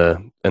in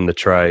the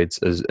trades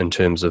is in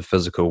terms of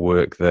physical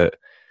work that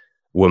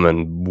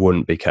women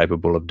wouldn't be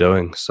capable of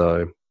doing.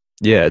 So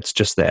yeah, it's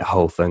just that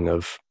whole thing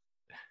of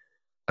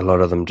a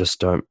lot of them just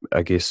don't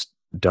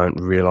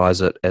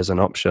realize it as an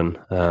option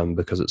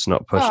because it's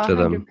not pushed Oh, to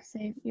them.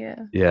 100%. Yeah.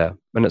 Yeah,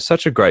 and it's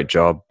such a great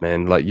job,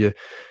 man. Like you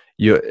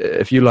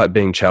if you like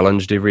being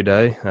challenged every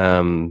day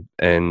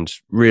and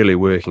really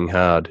working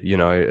hard,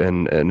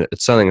 and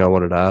it's something I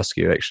wanted to ask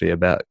you actually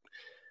about.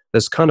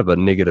 There's kind of a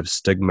negative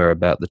stigma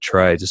about the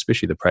trades,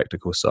 especially the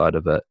practical side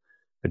of it,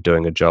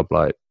 doing a job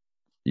like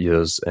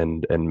yours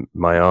and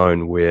my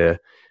own, where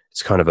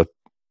it's kind of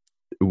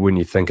when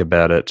you think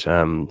about it,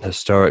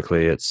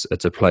 historically, it's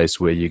a place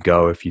where you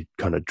go if you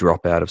kind of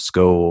drop out of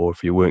school, or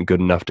if you weren't good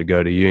enough to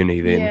go to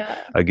uni, then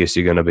Yeah. I guess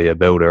you're going to be a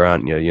builder,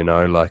 aren't you?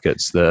 Like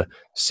it's the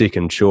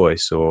second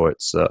choice, or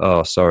it's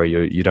oh, sorry,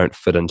 you don't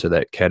fit into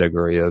that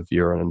category of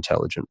you're an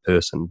intelligent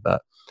person.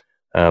 But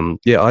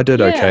yeah, I did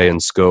okay Yeah. in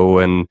school,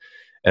 and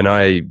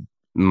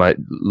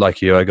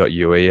like you, I got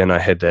UE, and I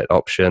had that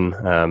option,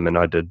 and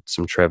I did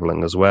some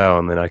traveling as well,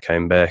 and then I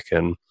came back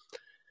and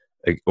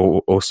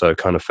also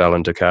kind of fell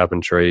into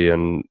carpentry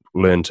and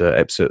learned to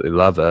absolutely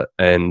love it.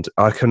 And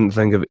I couldn't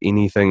think of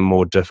anything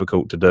more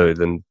difficult to do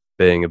than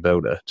being a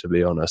builder, to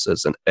be honest.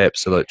 It's an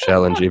absolute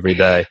challenge every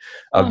day.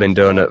 I've Oh, been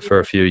doing shit. it for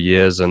a few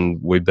years, and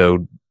we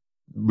build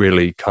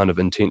really kind of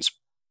intense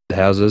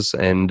houses,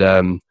 and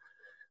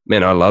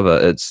man, I love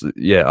it.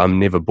 I'm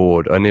never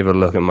bored. I never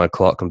look at my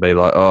clock and be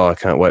like, oh, I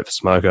can't wait for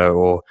smoko,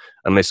 or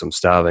unless I'm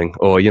starving,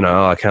 or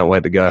oh, I can't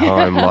wait to go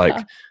home.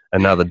 Like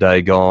another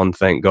day gone,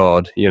 thank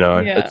God. Yeah.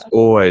 It's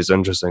always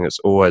interesting. It's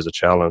always a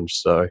challenge.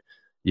 So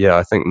yeah,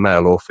 I think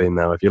male or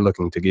female, if you're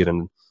looking to get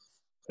in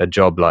a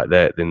job like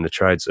that, then the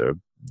trades are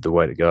the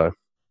way to go.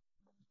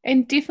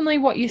 And definitely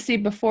what you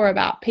said before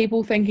about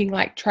people thinking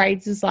like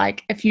trades is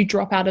like if you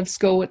drop out of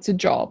school, it's a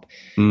job.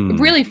 It Mm,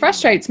 really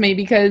frustrates me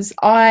because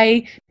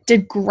I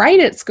did great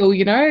at school,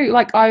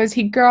 like I was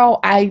head girl.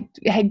 I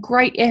had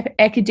great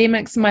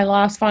academics in my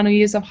last final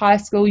years of high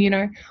school.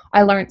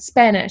 I learned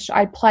Spanish.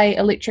 I play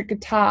electric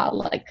guitar.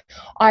 Like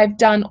I've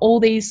done all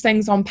these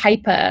things on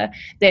paper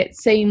that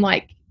seem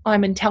like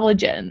I'm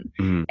intelligent,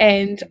 mm,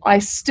 and I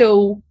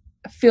still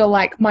feel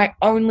like my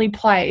only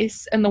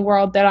place in the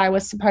world that I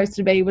was supposed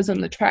to be was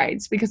in the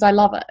trades because I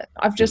love it.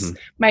 I've mhm. just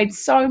made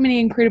so many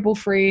incredible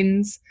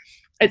friends.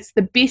 It's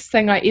the best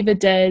thing I ever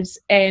did,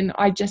 and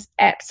I just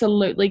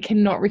absolutely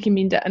cannot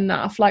recommend it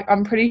enough. Like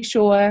I'm pretty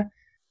sure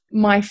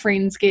my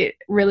friends get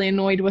really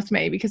annoyed with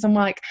me because I'm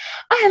like,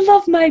 I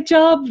love my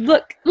job.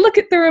 Look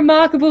at the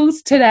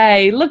Remarkables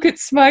today. Look at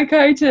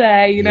Smoko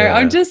today. I'm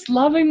Yeah. just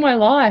loving my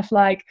life.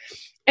 Like,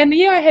 and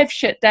yeah, I have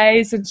shit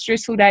days and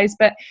stressful days,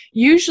 but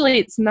usually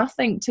it's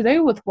nothing to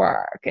do with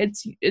work.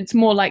 It's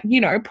more like,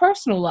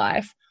 personal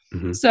life.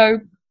 Mhm. So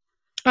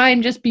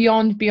I'm just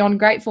beyond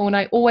grateful. And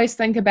I always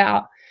think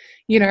about,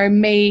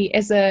 me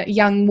as a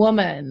young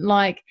woman,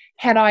 like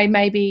had I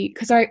maybe,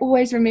 because I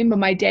always remember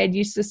my dad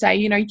used to say,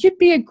 you'd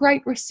be a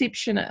great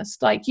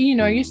receptionist. Like, you're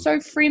Mm, so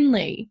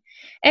friendly.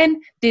 And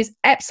there's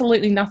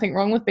absolutely nothing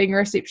wrong with being a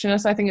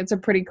receptionist. I think it's a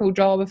pretty cool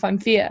job if I'm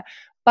fair.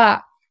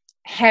 But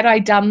had I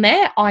done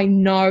that, I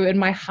know in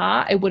my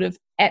heart I would have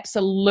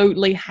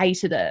absolutely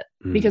hated it,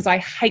 because I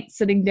hate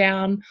sitting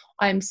down.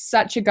 I'm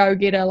such a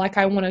go-getter. Like,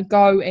 I want to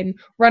go and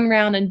run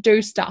around and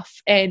do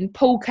stuff and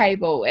pull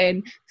cable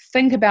and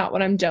think about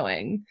what I'm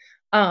doing.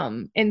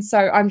 And so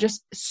I'm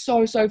just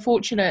so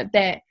fortunate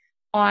that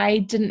I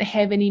didn't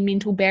have any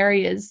mental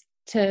barriers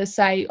to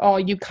say, oh,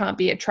 you can't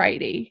be a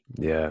tradie.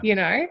 Yeah. You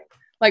know?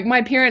 Like,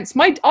 my parents,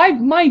 my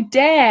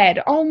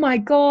dad, oh my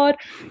God,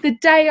 the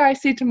day I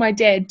said to my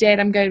dad, Dad,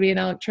 I'm going to be an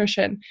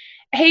electrician,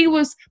 he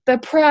was the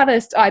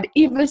proudest I'd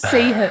ever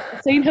seen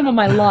him in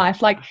my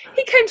life. Like,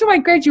 he came to my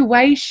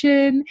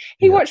graduation,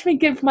 he watched me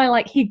give my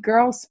like head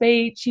girl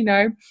speech, you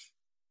know.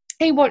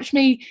 He watched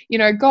me, you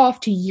know, go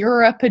off to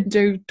Europe and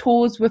do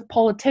tours with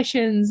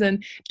politicians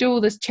and do all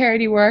this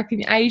charity work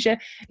in Asia.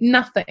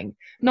 Nothing,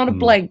 not a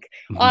blink.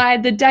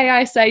 The day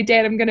I say,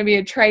 Dad, I'm going to be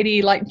a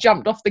tradie, like,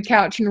 jumped off the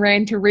couch and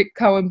ran to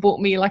Repco and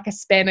bought me like a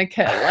spanner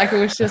kit. Like, it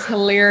was just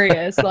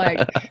hilarious. Like,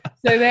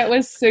 so that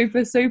was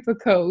super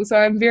cool. So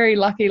I'm very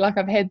lucky. Like,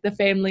 I've had the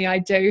family I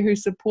do who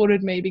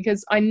supported me,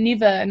 because I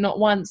never, not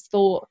once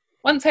thought,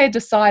 once I had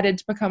decided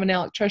to become an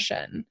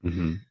electrician,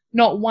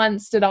 not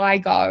once did I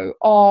go,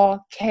 oh,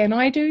 can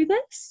I do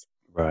this?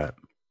 Right.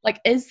 Like,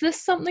 is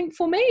this something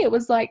for me? It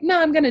was like, no,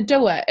 I'm going to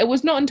do it. It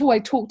was not until I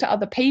talked to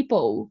other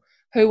people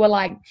who were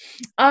like,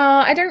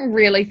 I don't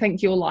really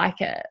think you'll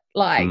like it.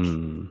 Like,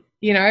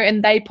 you know,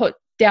 and they put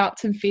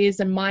doubts and fears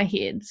in my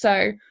head.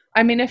 So,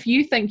 I mean, if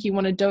you think you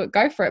want to do it,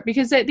 go for it.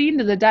 Because at the end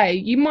of the day,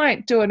 you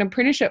might do an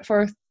apprenticeship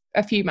for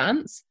a few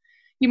months.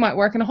 You might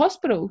work in a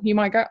hospital. You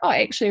might go, oh,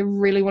 actually, I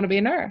really want to be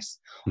a nurse.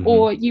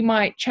 Or you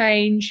might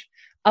change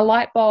a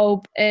light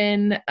bulb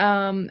in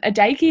a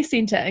daycare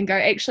centre and go,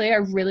 actually, I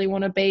really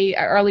want to be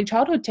an early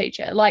childhood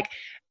teacher. Like,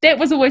 that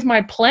was always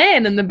my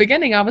plan in the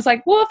beginning. I was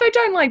like, well, if I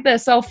don't like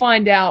this, I'll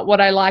find out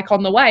what I like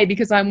on the way,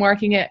 because I'm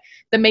working at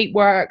the meat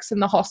works and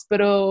the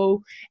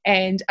hospital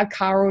and a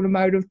car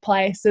automotive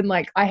place. And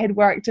like, I had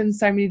worked in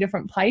so many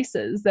different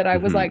places that I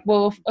was like,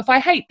 well, if I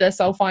hate this,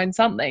 I'll find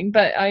something.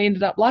 But I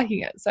ended up liking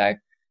it. So,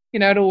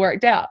 you know, it all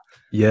worked out.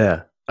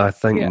 Yeah. I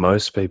think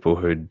most people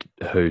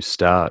who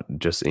start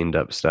just end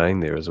up staying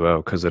there as well,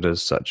 because it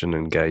is such an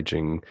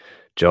engaging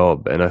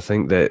job. And I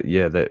think that,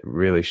 that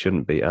really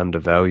shouldn't be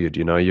undervalued.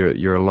 You know,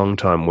 you're a long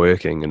time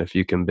working, and if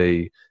you can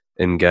be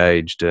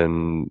engaged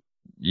and,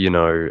 you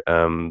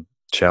know,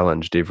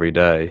 challenged every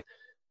day,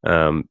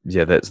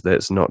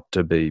 that's not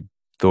to be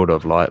thought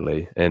of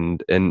lightly.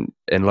 And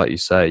like you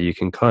say, you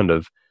can kind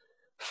of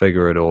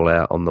figure it all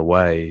out on the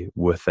way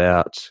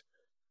without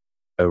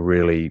a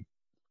really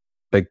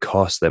big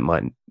cost that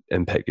might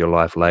impact your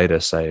life later.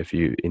 Say if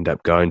you end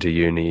up going to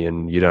uni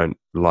and you don't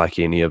like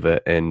any of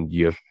it and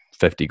you're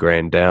 50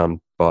 grand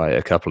down by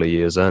a couple of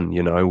years in,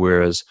 you know,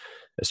 whereas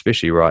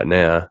especially right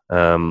now,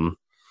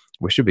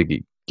 we should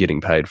be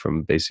getting paid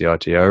from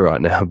BCITO right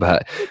now,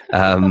 but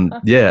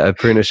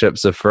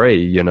apprenticeships are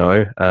free, you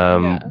know.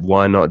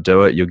 Why not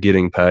do it? You're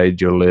getting paid,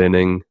 you're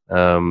learning.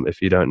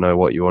 If you don't know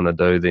what you want to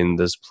do, then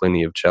there's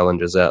plenty of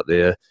challenges out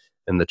there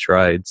in the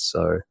trades.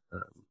 So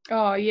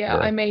oh, yeah.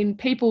 I mean,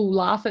 people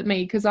laugh at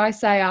me because I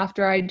say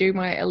after I do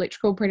my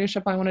electrical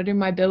apprenticeship, I want to do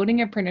my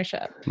building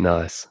apprenticeship.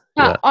 Nice.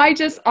 But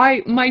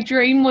my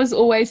dream was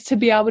always to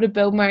be able to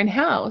build my own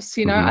house.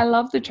 You know, I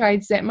love the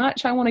trades that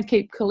much. I want to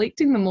keep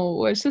collecting them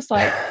all. It's just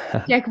like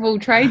jack of all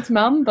trades,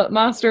 mum, but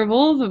master of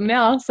all of them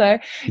now. So,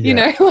 you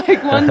know,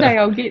 like one day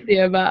I'll get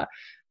there. But,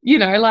 you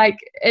know, like,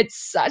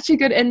 it's such a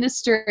good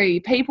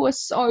industry. People are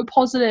so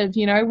positive.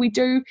 You know, we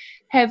do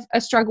have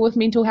a struggle with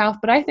mental health,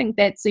 but I think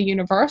that's a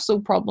universal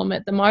problem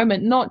at the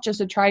moment, not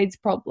just a trades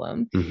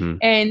problem.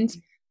 And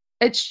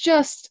it's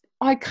just,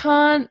 I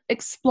can't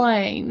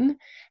explain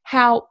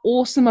how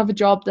awesome of a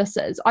job this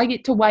is. I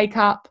get to wake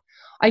up,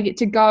 I get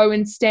to go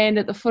and stand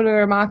at the foot of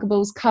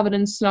Remarkables covered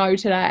in snow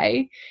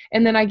today,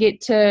 and then I get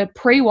to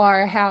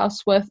pre-wire a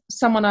house with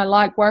someone I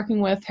like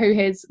working with who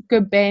has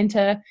good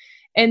banter,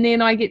 and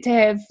then I get to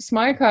have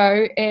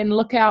smoko and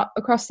look out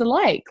across the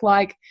lake.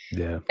 Like,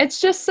 it's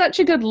just such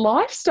a good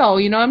lifestyle.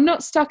 You know, I'm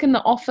not stuck in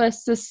the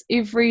office this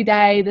every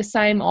day, the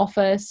same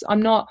office.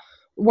 I'm not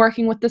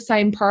working with the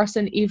same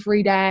person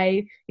every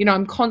day. You know,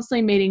 I'm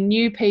constantly meeting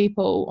new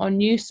people on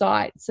new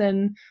sites,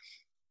 and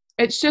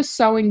it's just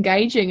so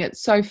engaging.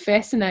 It's so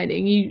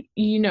fascinating.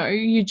 You know,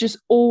 you're just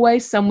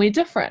always somewhere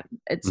different.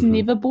 It's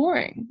never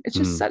boring. It's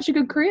just such a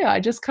good career. I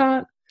just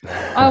can't,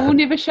 I will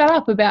never shut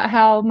up about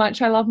how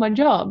much I love my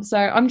job. So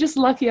I'm just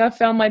lucky I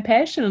found my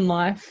passion in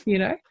life, you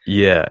know?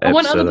 Yeah, absolutely. I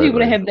want other people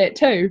to have that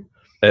too.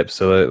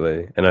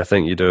 Absolutely. And I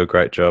think you do a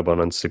great job on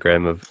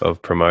Instagram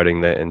of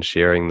promoting that and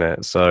sharing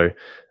that. So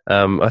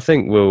I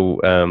think we'll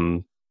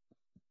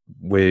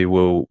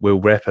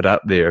wrap it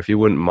up there. If you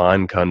wouldn't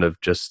mind kind of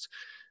just,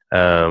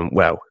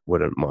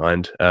 wouldn't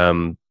mind,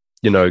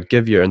 you know,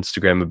 give your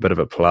Instagram a bit of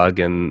a plug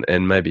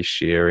and maybe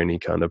share any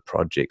kind of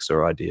projects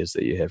or ideas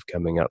that you have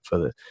coming up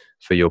for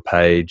your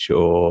page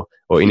or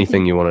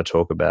anything you want to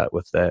talk about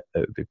with that.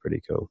 That would be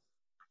pretty cool.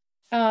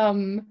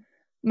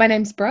 My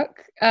name's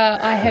Brooke.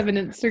 I have an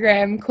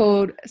Instagram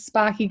called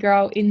Sparky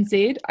Girl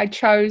NZ. I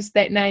chose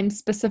that name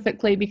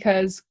specifically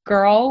because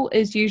girl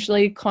is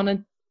usually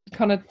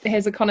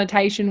has a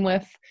connotation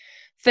with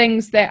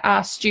things that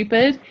are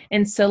stupid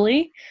and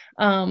silly.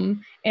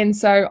 And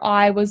so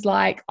I was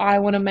like, I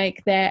want to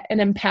make that an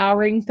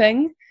empowering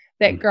thing,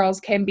 that girls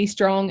can be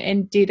strong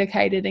and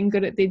dedicated and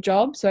good at their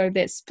job. So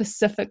that's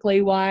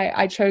specifically why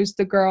I chose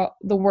the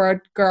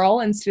word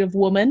girl instead of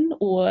woman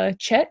or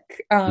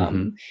chick.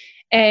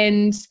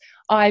 And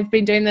I've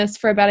been doing this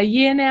for about a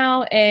year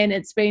now, and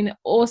it's been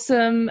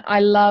awesome. I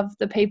love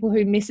the people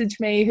who message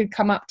me, who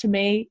come up to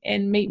me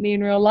and meet me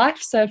in real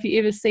life. So if you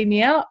ever see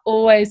me out,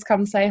 always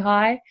come say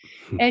hi.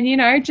 And,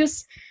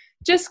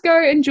 just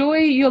go enjoy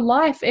your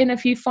life. And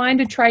if you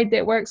find a trade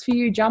that works for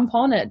you, jump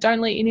on it.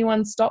 Don't let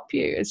anyone stop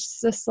you. It's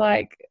just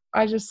like,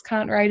 I just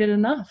can't rate it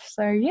enough.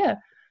 So yeah.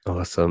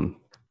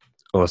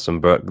 Awesome,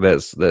 Brooke.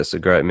 That's a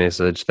great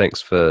message.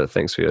 Thanks for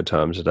your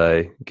time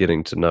today.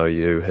 Getting to know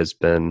you has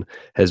been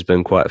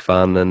quite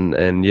fun,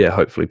 and yeah,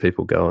 hopefully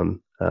people go and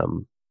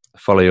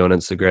follow you on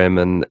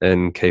Instagram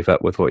and keep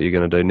up with what you're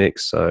going to do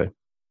next. So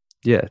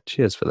yeah,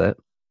 cheers for that.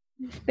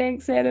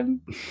 Thanks,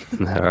 Adam.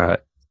 All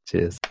right,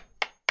 cheers.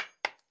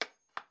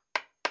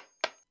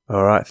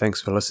 All right,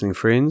 thanks for listening,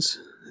 friends.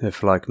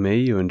 If, like me,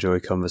 you enjoy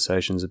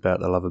conversations about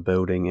the love of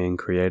building and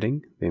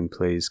creating, then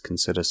please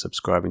consider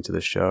subscribing to the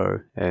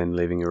show and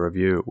leaving a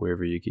review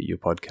wherever you get your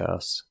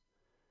podcasts.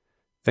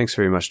 Thanks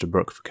very much to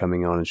Brooke for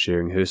coming on and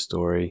sharing her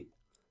story.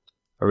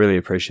 I really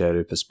appreciate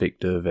her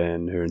perspective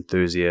and her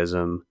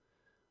enthusiasm.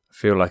 I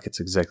feel like it's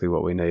exactly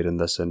what we need in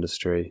this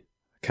industry.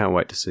 I can't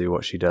wait to see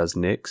what she does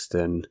next,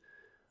 and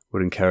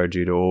would encourage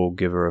you to all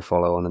give her a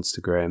follow on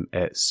Instagram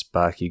at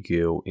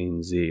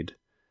SparkyGirlNZ.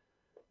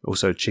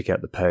 Also check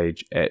out the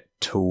page at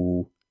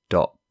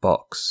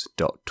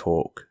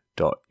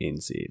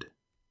tool.box.talk.nz.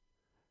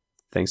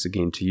 Thanks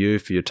again to you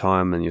for your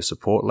time and your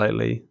support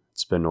lately.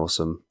 It's been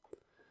awesome.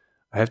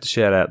 I have to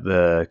shout out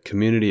the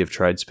community of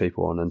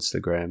tradespeople on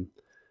Instagram.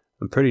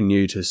 I'm pretty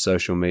new to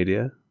social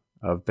media.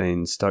 I've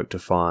been stoked to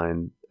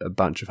find a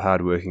bunch of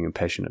hardworking and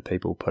passionate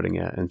people putting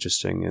out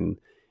interesting and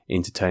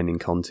entertaining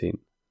content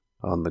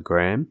on the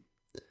gram.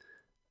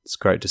 It's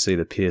great to see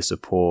the peer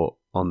support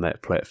on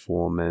that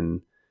platform,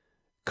 and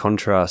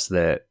contrast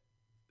that,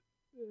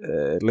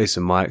 at least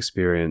in my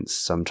experience,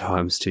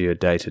 sometimes to your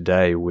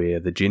day-to-day, where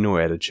the general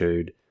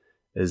attitude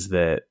is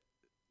that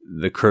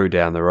the crew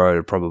down the road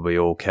are probably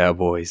all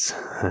cowboys.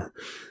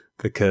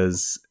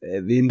 Because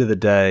at the end of the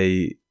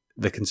day,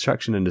 the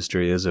construction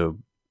industry is a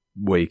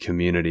wee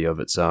community of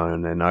its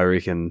own, and I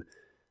reckon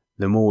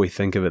the more we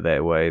think of it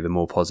that way, the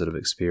more positive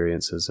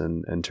experiences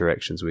and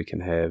interactions we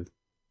can have.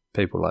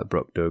 People like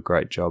Brooke do a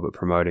great job at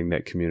promoting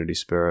that community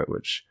spirit,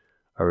 which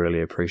I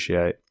really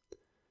appreciate.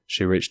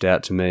 She reached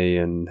out to me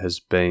and has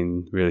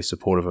been really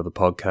supportive of the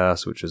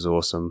podcast, which is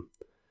awesome.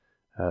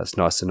 It's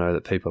nice to know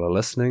that people are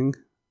listening.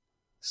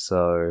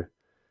 So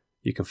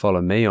you can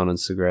follow me on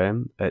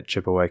Instagram at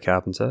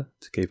ChipAwayCarpenter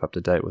to keep up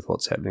to date with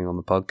what's happening on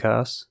the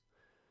podcast.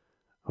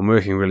 I'm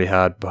working really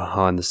hard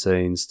behind the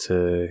scenes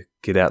to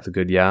get out the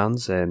good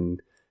yarns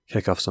and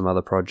kick off some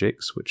other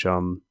projects, which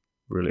I'm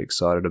really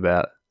excited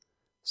about.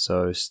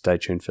 So stay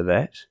tuned for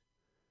that.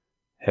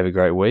 Have a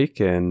great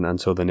week, and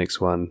until the next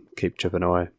one, keep chipping away.